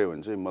त्यस्तो गऱ्यो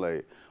भने चाहिँ म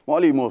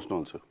अलि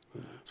इमोसनल छु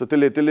सो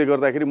त्यसले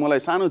गर्दाखेरि मलाई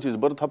सानो चिज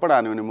बरु थप्पड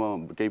हान्यो भने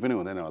म केही पनि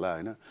हुँदैन होला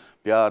होइन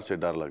प्यार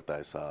से डर लगता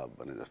है साहब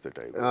भने जस्तै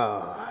टाइप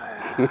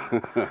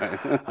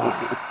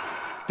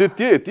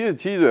त्यो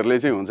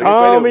चिजहरूले चाहिँ हुन्छ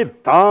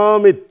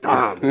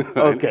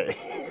ओके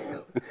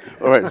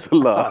Alright, so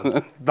ल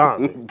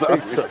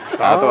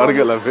हात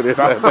अर्केला फेरि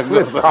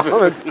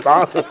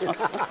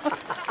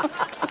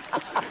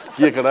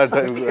के कडा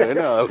टाइमको होइन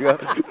हल्का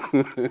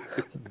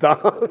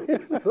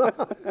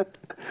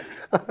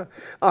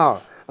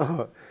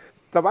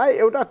तपाईँ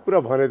एउटा कुरा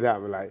भनेको थियो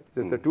हामीलाई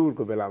जस्तो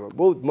टुरको बेलामा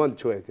बहुत मन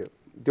छोएको थियो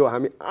त्यो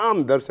हामी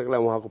आम दर्शकलाई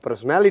उहाँको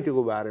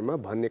पर्सनालिटीको बारेमा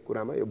भन्ने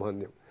कुरामा यो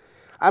भनिदिउँ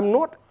I am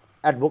not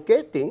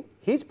advocating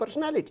his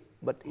personality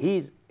but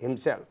his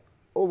himself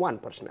oh one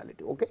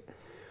personality okay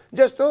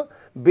जस्तो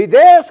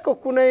विदेशको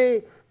कुनै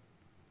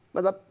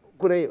मतलब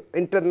कुनै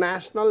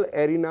इन्टरनेसनल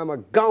एरिनामा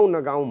गाउँ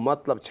नगाउँ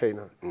मतलब छैन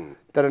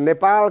तर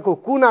नेपालको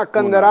कुना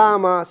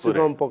कन्दरामा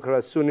सुगम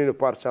पोखरेल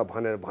सुनिनुपर्छ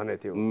भनेर भने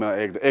थियो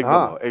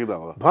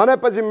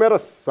भनेपछि मेरो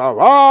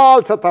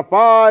सवाल छ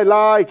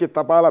तपाईँलाई कि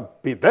तपाईँलाई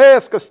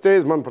विदेशको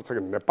स्टेज मनपर्छ कि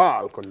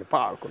नेपालको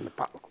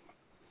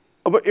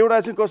अब एउटा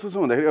चाहिँ कस्तो छ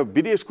भन्दाखेरि अब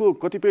विदेशको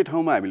कतिपय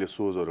ठाउँमा हामीले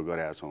सोजहरू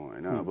गरेका छौँ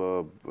होइन अब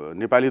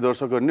नेपाली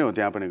दर्शकहरू नै हो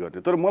त्यहाँ पनि गर्ने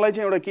तर मलाई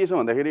चाहिँ एउटा के छ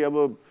भन्दाखेरि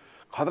अब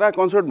खतरा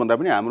कन्सर्ट भन्दा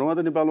पनि हाम्रोमा त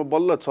नेपालमा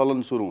बल्ल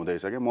चलन सुरु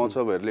हुँदैछ क्या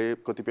महोत्सवहरूले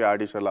कतिपय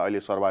आर्टिस्टहरूलाई अहिले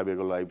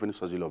सर्भाइभको लागि पनि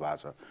सजिलो भएको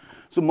छ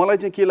सो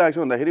मलाई चाहिँ के लाग्छ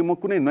भन्दाखेरि म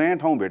कुनै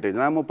नयाँ ठाउँ भेटेँ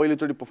जहाँ म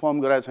पहिलोचोटि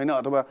पर्फर्म गराएको छैन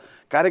अथवा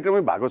कार्यक्रमै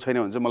भएको छैन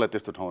भने चाहिँ मलाई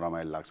त्यस्तो ठाउँ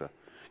रमाइलो लाग्छ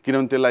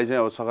किनभने त्यसलाई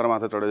चाहिँ अब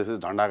सगरमाथा चढेपछि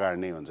झन्डा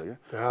गाड्ने हुन्छ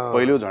क्या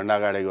पहिलो झन्डा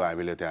गाडेको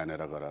हामीले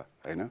त्यहाँनिर गर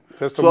होइन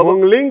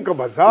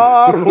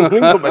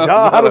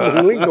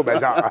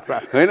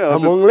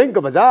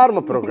मुङलिङको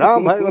बजारमा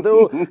प्रोग्राम भएको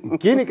थियो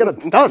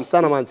किनकन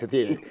 10जना मान्छे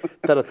थिए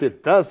तर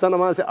त्यो 10जना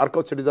मान्छे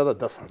अर्कोचोटि जाँदा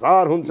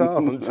 10,000 हुन्छ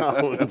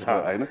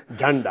होइन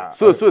झन्डा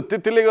सो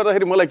त्यसले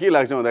गर्दाखेरि मलाई के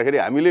लाग्छ भन्दाखेरि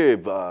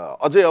हामीले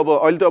अझै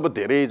अब अहिले त अब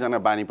धेरैजना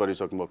बानी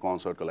परिसक्नुभयो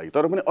कन्सर्टको लागि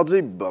तर पनि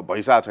अझै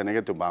भइसकेको छैन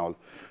क्या त्यो माहौल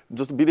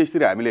जस्तो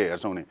विदेशतिर हामीले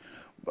हेर्छौँ नि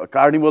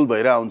कार्निभल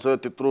भइरहेको हुन्छ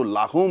त्यत्रो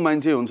लाखौँ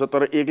मान्छे हुन्छ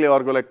तर एकले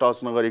अर्कोलाई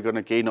टच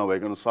नगरिकन केही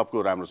नभइकन सबको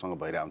राम्रोसँग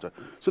भइरहेको हुन्छ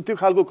सो त्यो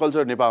खालको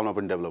कल्चर नेपालमा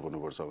पनि डेभलप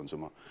हुनुपर्छ भन्छु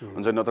म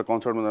हुन्छ न त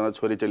कन्सर्टमा जाँदा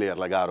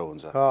छोरीचेलीहरूलाई गाह्रो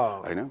हुन्छ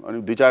होइन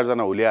अनि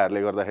 2-4जना हुलियाहरूले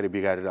गर्दाखेरि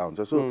बिगारेर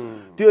हुन्छ सो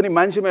त्यो अनि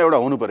मान्छेमा एउटा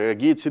हुनु पर्यो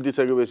गीत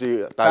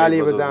सिद्धिसकेपछि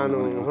ताली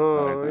बजाउनु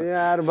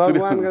यार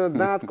भगवानको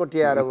दाँत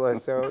कोटिएर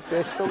बस्छ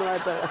त्यस्तोलाई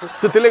त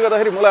सो त्यसले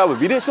गर्दाखेरि मलाई अब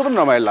विदेशको पनि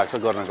रमाइलो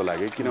लाग्छ गर्नको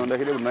लागि किन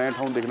भन्दाखेरि नयाँ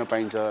ठाउँ देख्न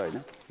पाइन्छ होइन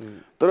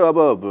तर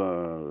अब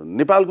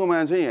नेपालकोमा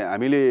चाहिँ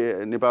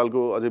हामीले नेपालको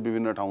अझै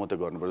विभिन्न ठाउँमा त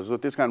गर्नुपर्छ सो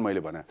त्यस कारण मैले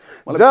भने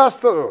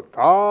जस्तो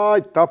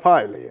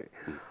तपाईँले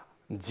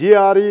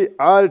जिआरई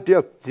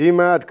आरटिएस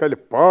जिम्याट कहिले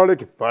पढ्यो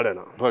कि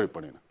पढेन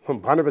पढेन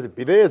भनेपछि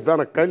विदेश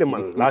जान कहिले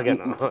मन लागेन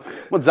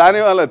म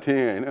जानेवाला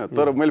थिएँ होइन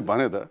तर मैले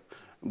भने त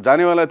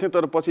जानेवाला थिएँ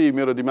तर पछि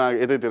मेरो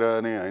दिमाग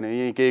यतैतिर नै होइन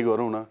यहीँ केही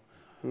गरौँ न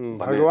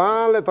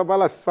भगवानले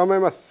तपाईँलाई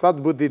समयमा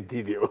सद्बुद्धि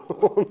दिदियो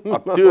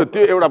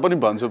त्यो एउटा पनि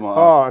भन्छु म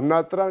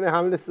नत्र भने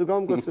हामीले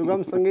सुगमको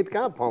सुगम सङ्गीत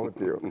कहाँ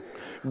पाउँथ्यो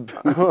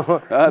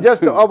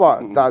जस्तो अब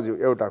दाजु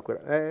एउटा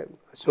कुरा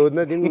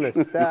सोध्न दिनु न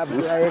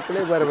साबलाई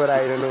एक्लै बराबर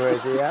आइरहनु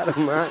भएछ यार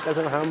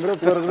कसम हाम्रो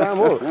प्रोग्राम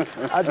हो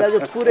दाजु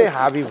पुरै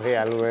हाबी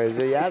भइहाल्नु भएछ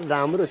यार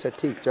राम्रो छ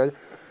ठिक छ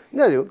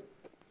दाजु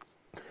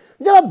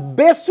जब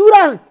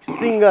बेसुरा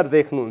सिङ्गर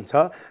देख्नुहुन्छ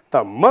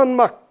त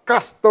मनमा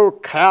कस्तो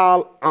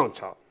ख्याल आउँछ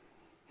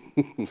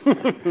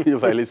यो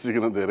भाइले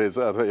सिक्न धेरै छ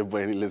अथवा यो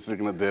बहिनीले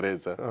सिक्न धेरै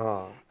छ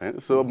हैन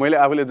सो मैले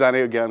आफूले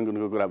जानेको ज्ञान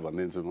गुणको कुरा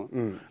भनिदिन्छु म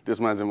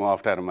त्यसमा चाहिँ म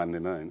अप्ठ्यारो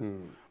मान्दिनँ हैन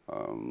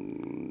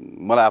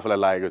मलाई आफूलाई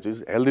लागेको चिज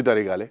हेल्दी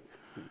तरिकाले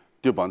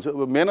त्यो भन्छु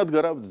अब मेहनत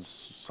गर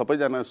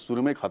सबैजना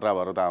सुरुमै खतरा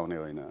भएर त आउने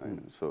होइन हैन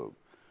सो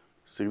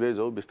सिक्दै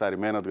जाऊ बिस्तारै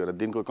मेहनत गर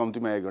दिनको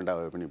कम्तीमा 1 घण्टा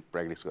भए पनि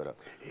प्र्याक्टिस गर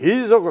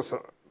हिजोको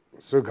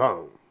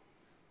सुगम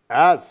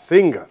एज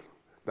सिङ्गर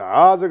र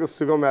आजको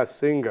सुगम एज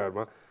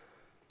सिङ्गरमा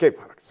के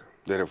फरक छ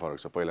धेरै फरक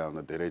छ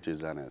पहिलाभन्दा धेरै चिज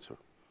जानेको छु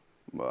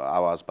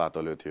आवाज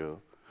पातलो थियो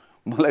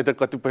मलाई त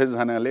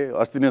कतिपयजनाले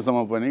अस्ति नैसम्म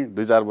पनि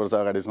 2-4 वर्ष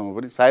अगाडिसम्म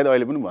पनि सायद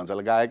अहिले पनि भन्छ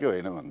होला गाएकै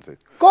होइन भन्छ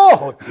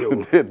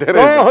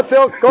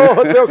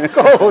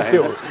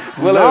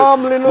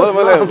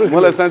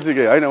मलाई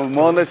साँच्चीकै होइन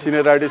मभन्दा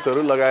सिनियर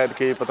आर्टिस्टहरू लगायत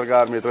केही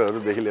पत्रकार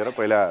मित्रहरूदेखि लिएर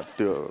पहिला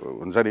त्यो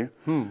हुन्छ नि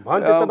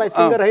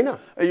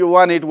यो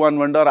 181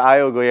 वन्डर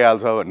आयो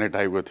गइहाल्छ भन्ने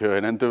टाइपको थियो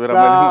होइन त्यो बेला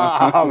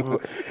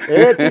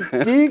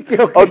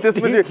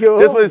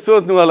त्यसपछि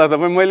सोच्नु होला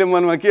तपाईँ मैले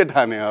मनमा के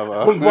ठाने अब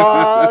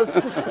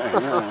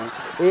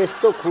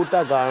यस्तो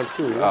खुट्टा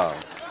गाड्छु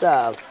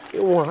साब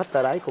उहाँ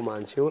तराईको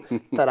मान्छे हो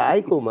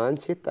तराईको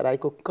मान्छे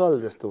तराईको कल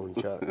जस्तो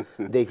हुन्छ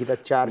देखिँदा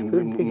 4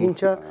 फिट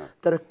देखिन्छ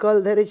तर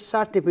कल धेरै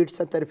 60 फिट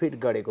 70 फिट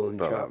गडेको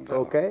हुन्छ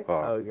ओके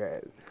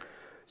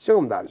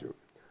सुगम दाजु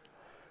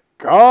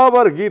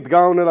कभर गीत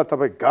गाउनेलाई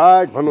तपाईँ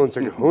गायक भन्नुहुन्छ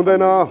कि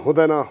हुँदैन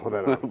हुँदैन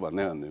हुँदैन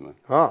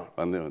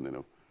भन्दैन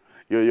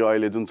यो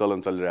अहिले जुन चलन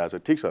चलिरहेको छ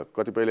ठिक छ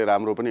कतिपयले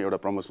राम्रो पनि एउटा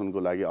प्रमोसनको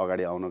लागि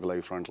अगाडि आउनको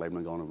लागि फ्रन्ट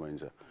लाइनमा गाउनु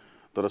भइन्छ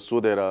तर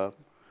सोधेर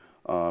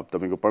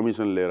तपाईको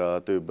पर्मिसन लिएर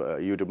त्यो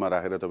युट्युबमा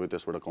राखेर तपाईँ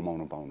त्यसबाट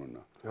कमाउनु पाउनुहुन्न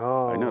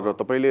हैन र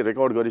तपाईले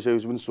रेकर्ड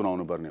गरिसकेपछि पनि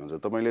सुनाउनु पर्ने हुन्छ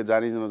तपाईले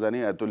जानी नजानी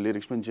त्यो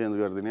लिरिक्स पनि चेन्ज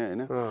गरिदिने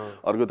हैन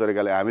अर्को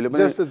तरिकाले हामीले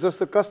पनि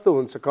जस्तो कस्तो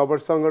हुन्छ कभर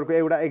सङ्गरको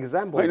एउटा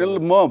एक्जाम्पल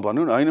हैन म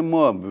भन्नु न हैन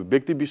म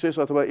व्यक्ति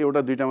विशेष अथवा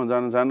एउटा दुईटामा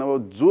जान चाहन्न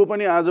अब जो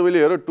पनि आजभोलि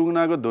हेर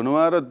टुङ्नाको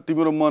धुनुवा र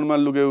तिम्रो मनमा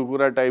लुकेको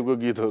कुरा टाइपको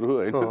गीतहरू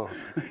हैन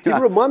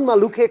तिम्रो मनमा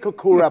लुकेको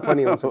कुरा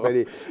पनि हुन्छ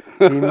फेरि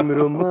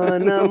तिम्रो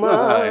मनमा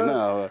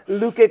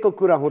लुकेको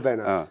कुरा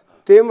हुँदैन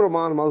तिम्रो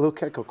मनमा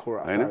लुकेको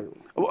कुरा हैन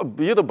अब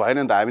यो त भएन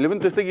नि त हामीले पनि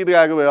त्यस्तै गीत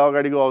गाएको भए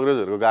अगाडिको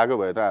अग्रजहरूको गाएको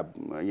भए त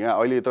यहाँ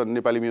अहिले त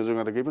नेपाली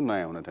म्युजिकमा त केही पनि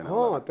नयाँ हुन थिएन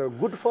त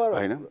गुड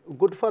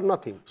फर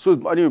नथिङ सो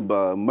अनि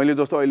मैले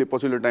जस्तो अहिले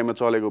पछिल्लो टाइममा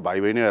चलेको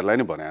भाइ बहिनीहरूलाई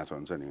नै भनेको छ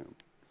हुन्छ नि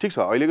ठिक छ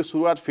अहिलेको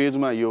सुरुवात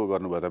फेजमा यो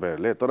गर्नुभयो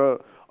तपाईँहरूले तर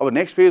अब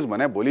नेक्स्ट फेज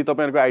भने भोलि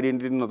तपाईँहरूको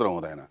आइडेन्टिटी मात्र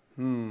हुँदैन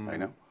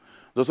हैन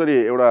जसरी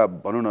एउटा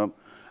भनौँ न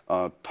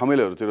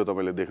थमेलहरूतिर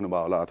तपाईँले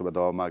देख्नुभयो होला अथवा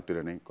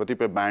दवामागतिर नै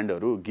कतिपय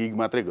ब्यान्डहरू गिग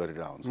मात्रै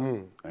गरेर आउँछ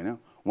हैन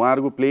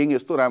उहाँहरूको प्लेइङ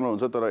यस्तो राम्रो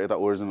हुन्छ तर यता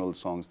ओरिजिनल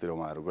सङ्ग्सतिर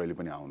उहाँहरू कहिले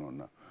पनि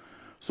आउनुहुन्न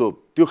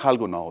सो त्यो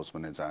खालको नहोस्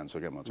भन्ने चाहन्छु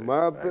क्या म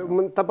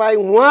चाहिँ तपाईँ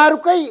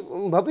उहाँहरूकै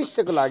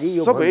भविष्यको लागि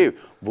यो सबै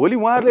भोलि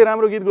उहाँहरूले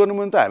राम्रो गीत गर्नु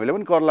भने त हामीले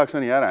पनि कर लाग्छ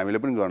नि यार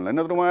हामीले पनि गर्नुलाई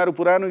नत्र उहाँहरू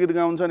पुरानो गीत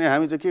गाउँछ नि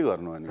हामी चाहिँ के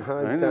गर्नु अनि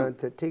हैन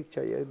ठिक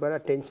छ यो बडा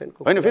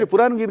टेन्सनको हैन फेरि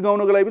पुरानो गीत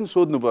गाउनको लागि पनि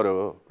सोध्नु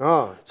पर्यो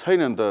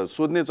छैन नि त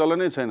सोध्ने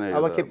चलनै छैन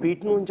अब के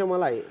पिट्नुहुन्छ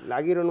मलाई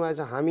लागिरहनु भएको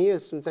छ हामी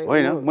चाहिँ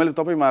हैन मैले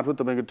तपाईँ मार्फत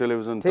तपाईँको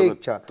टेलिभिजन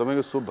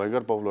तपाईँको सो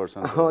भयङ्कर पपुलर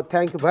छ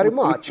थ्याङ्क यू भेरी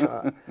मच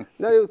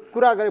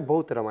कुरा गरे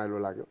बहुत रमाइलो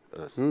लाग्यो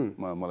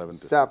मलाई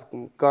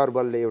पनि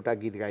करबलले एउटा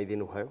गीत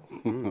गाइदिनु भयो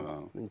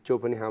जो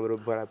पनि हाम्रो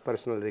बडा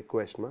पर्सनल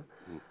रिक्वेस्टमा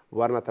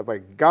वरना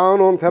तपाईँ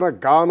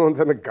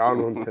गाउनुहुन्थेन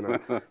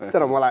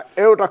तर मलाई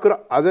एउटा कुरा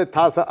अझै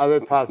थाहा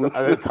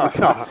छ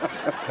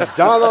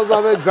जाँदा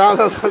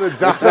जाँदै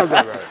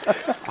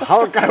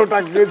हल्का एउटा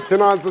गीत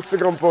सुनाउँछु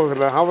सुगम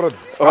पोखरेल हाम्रो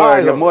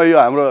म यो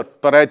हाम्रो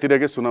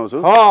तराईतिरकै सुनाउँछु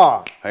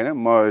हैन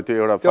म त्यो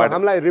एउटा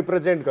हामीलाई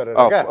रिप्रेजेन्ट गरेर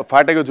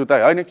फाटेको जुत्ता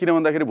हैन किन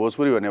भन्दाखेरि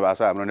भोजपुरी भन्ने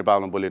भाषा हाम्रो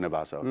नेपालमा बोलिने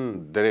भाषा हो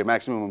धेरै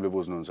म्याक्सिममले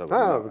बुझ्नुहुन्छ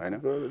हैन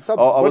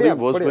अब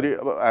भोजपुरी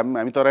अब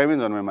हामी तराईमै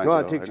जन्मे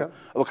मान्छे ठिक छ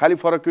अब खाली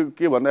फरक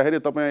के भन्दाखेरि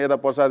तपाईँ यता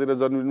पर्सातिर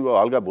जन्मिनु भयो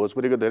हल्का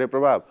भोजपुरीको धेरै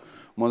प्रभाव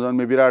म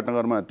जन्मे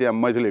विराटनगरमा त्यहाँ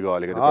मैथिलीको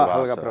अलिकति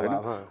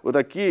प्रभाव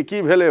उता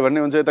के भेले भन्ने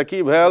हुन्छ यता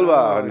के भयल बा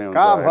भन्ने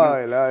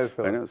हुन्छ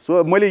हैन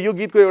सो मैले यो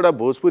गीतको एउटा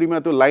भोजपुरीमा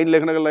त्यो लाइन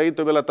लेख्नको लागि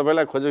त्यो बेला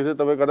तपाईँलाई खोजेको थिएँ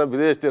तपाईँ कता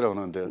विदेशतिर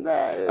हुनुहुन्थ्यो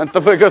अनि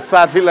तपाईँको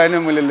साथीलाई नै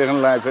मैले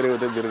लेख्न लागेको फेरि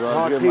उतै बिर्ग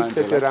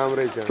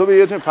सो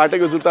यो चाहिँ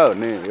फाटेको जुत्ता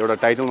भन्ने एउटा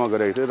टाइटलमा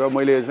गरेको थिएँ र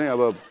मैले चाहिँ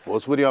अब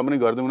भोजपुरीमा पनि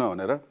गरिदिउँ न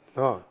भनेर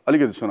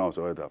अलिकति सुनाउँछु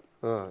है त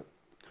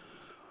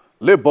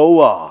ले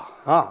बौआ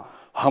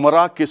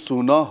हमरा के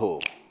सुना हो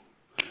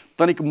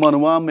तनिक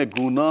मनवा में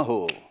गुना हो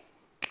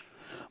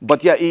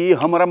बतिया ई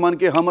हमारा मन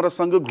के हमारा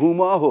संग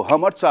घूमा हो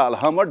हमर चाल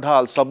हमर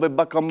ढाल सब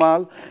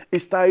बकमाल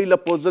स्टाइल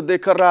पोज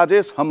देख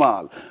राजेश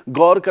हमाल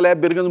गौर कला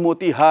बिरगंज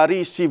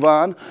मोतीहारी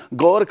सिवान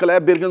गौर कला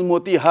बिरगंज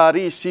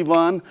मोतीहारी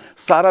सिवान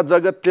सारा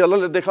जगत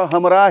चल देखा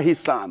हमारा ही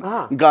शान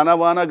गाना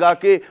वाना गा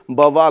के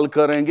बवाल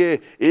करेंगे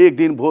एक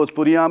दिन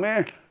भोजपुरिया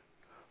में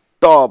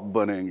टॉप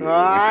बनेंगे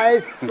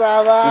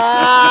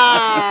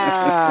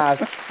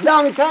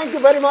थ्याङ्क यू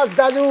भेरी मच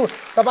दाजु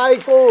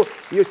तपाईँको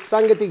यो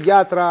साङ्गीतिक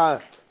यात्रा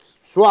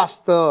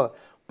स्वास्थ्य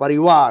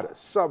परिवार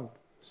सब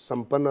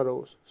सम्पन्न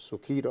रहोस्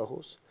सुखी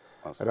रहोस्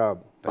र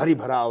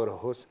भरिभराउ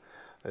रहोस्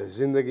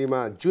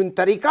जिन्दगीमा जुन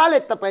तरिकाले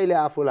तपाईँले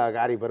आफूलाई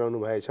अगाडि बढाउनु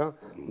भएछ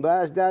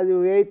बस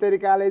दाजु यही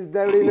तरिकाले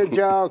दौडिनु छ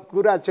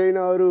कुरा छैन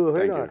अरू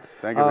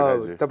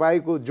होइन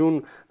तपाईँको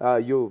जुन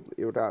यो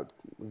एउटा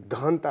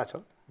गहनता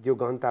छ यो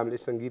गहनता हामीले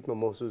सङ्गीतमा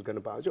महसुस गर्न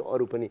पाउँछौँ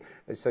अरू पनि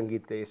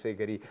सङ्गीतले यसै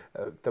गरी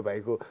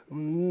तपाईँको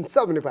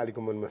सब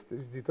नेपालीको मन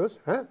मस्तिष्क जितोस्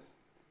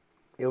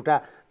एउटा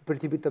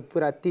पृथ्वी त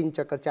पुरा 3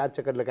 चक्कर 4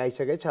 चक्कर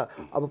लगाइसकेको छ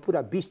अब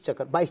पुरा 20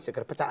 चक्कर 22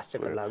 चक्कर 50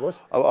 चक्कर लागोस्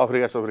अब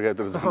अफ्रिका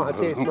सफ्रिकातिर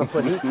त्यसमा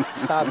पनि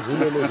साब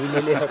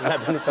हिलेहरूले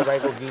पनि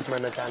तपाईँको गीतमा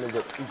नचाहनु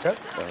छ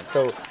so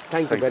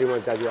thank you very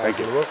much दाजु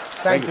आइदिनुभयो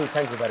thank you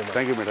very much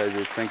thank you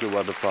मिठाईजी thank you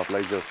what the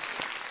टपलाई just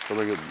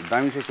तपाईँको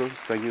दामी so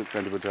thank you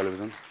Kantipur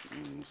television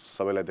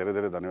सबैलाई धेरै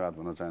धेरै धन्यवाद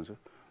भन्न चाहन्छु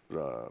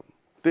र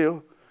त्यही हो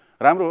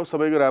राम्रो होस्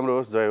सबैको राम्रो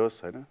होस् जय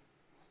होस् होइन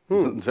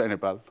जय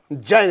नेपाल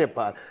जय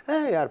नेपाल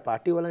ए यार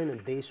पार्टीवाला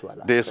होइन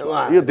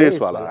देशवाला यो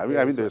देशवाला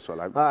हामी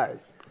Deshwala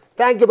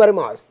thank you very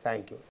much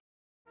thank you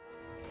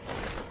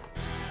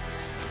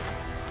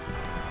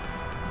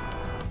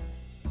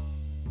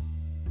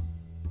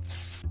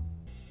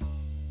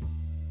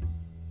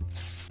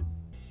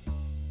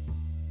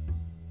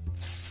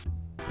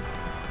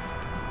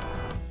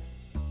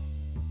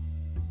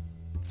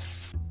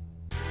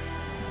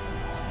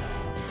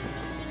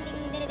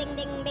ding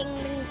ding ding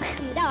ding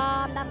ding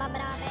dum dum dum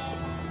dum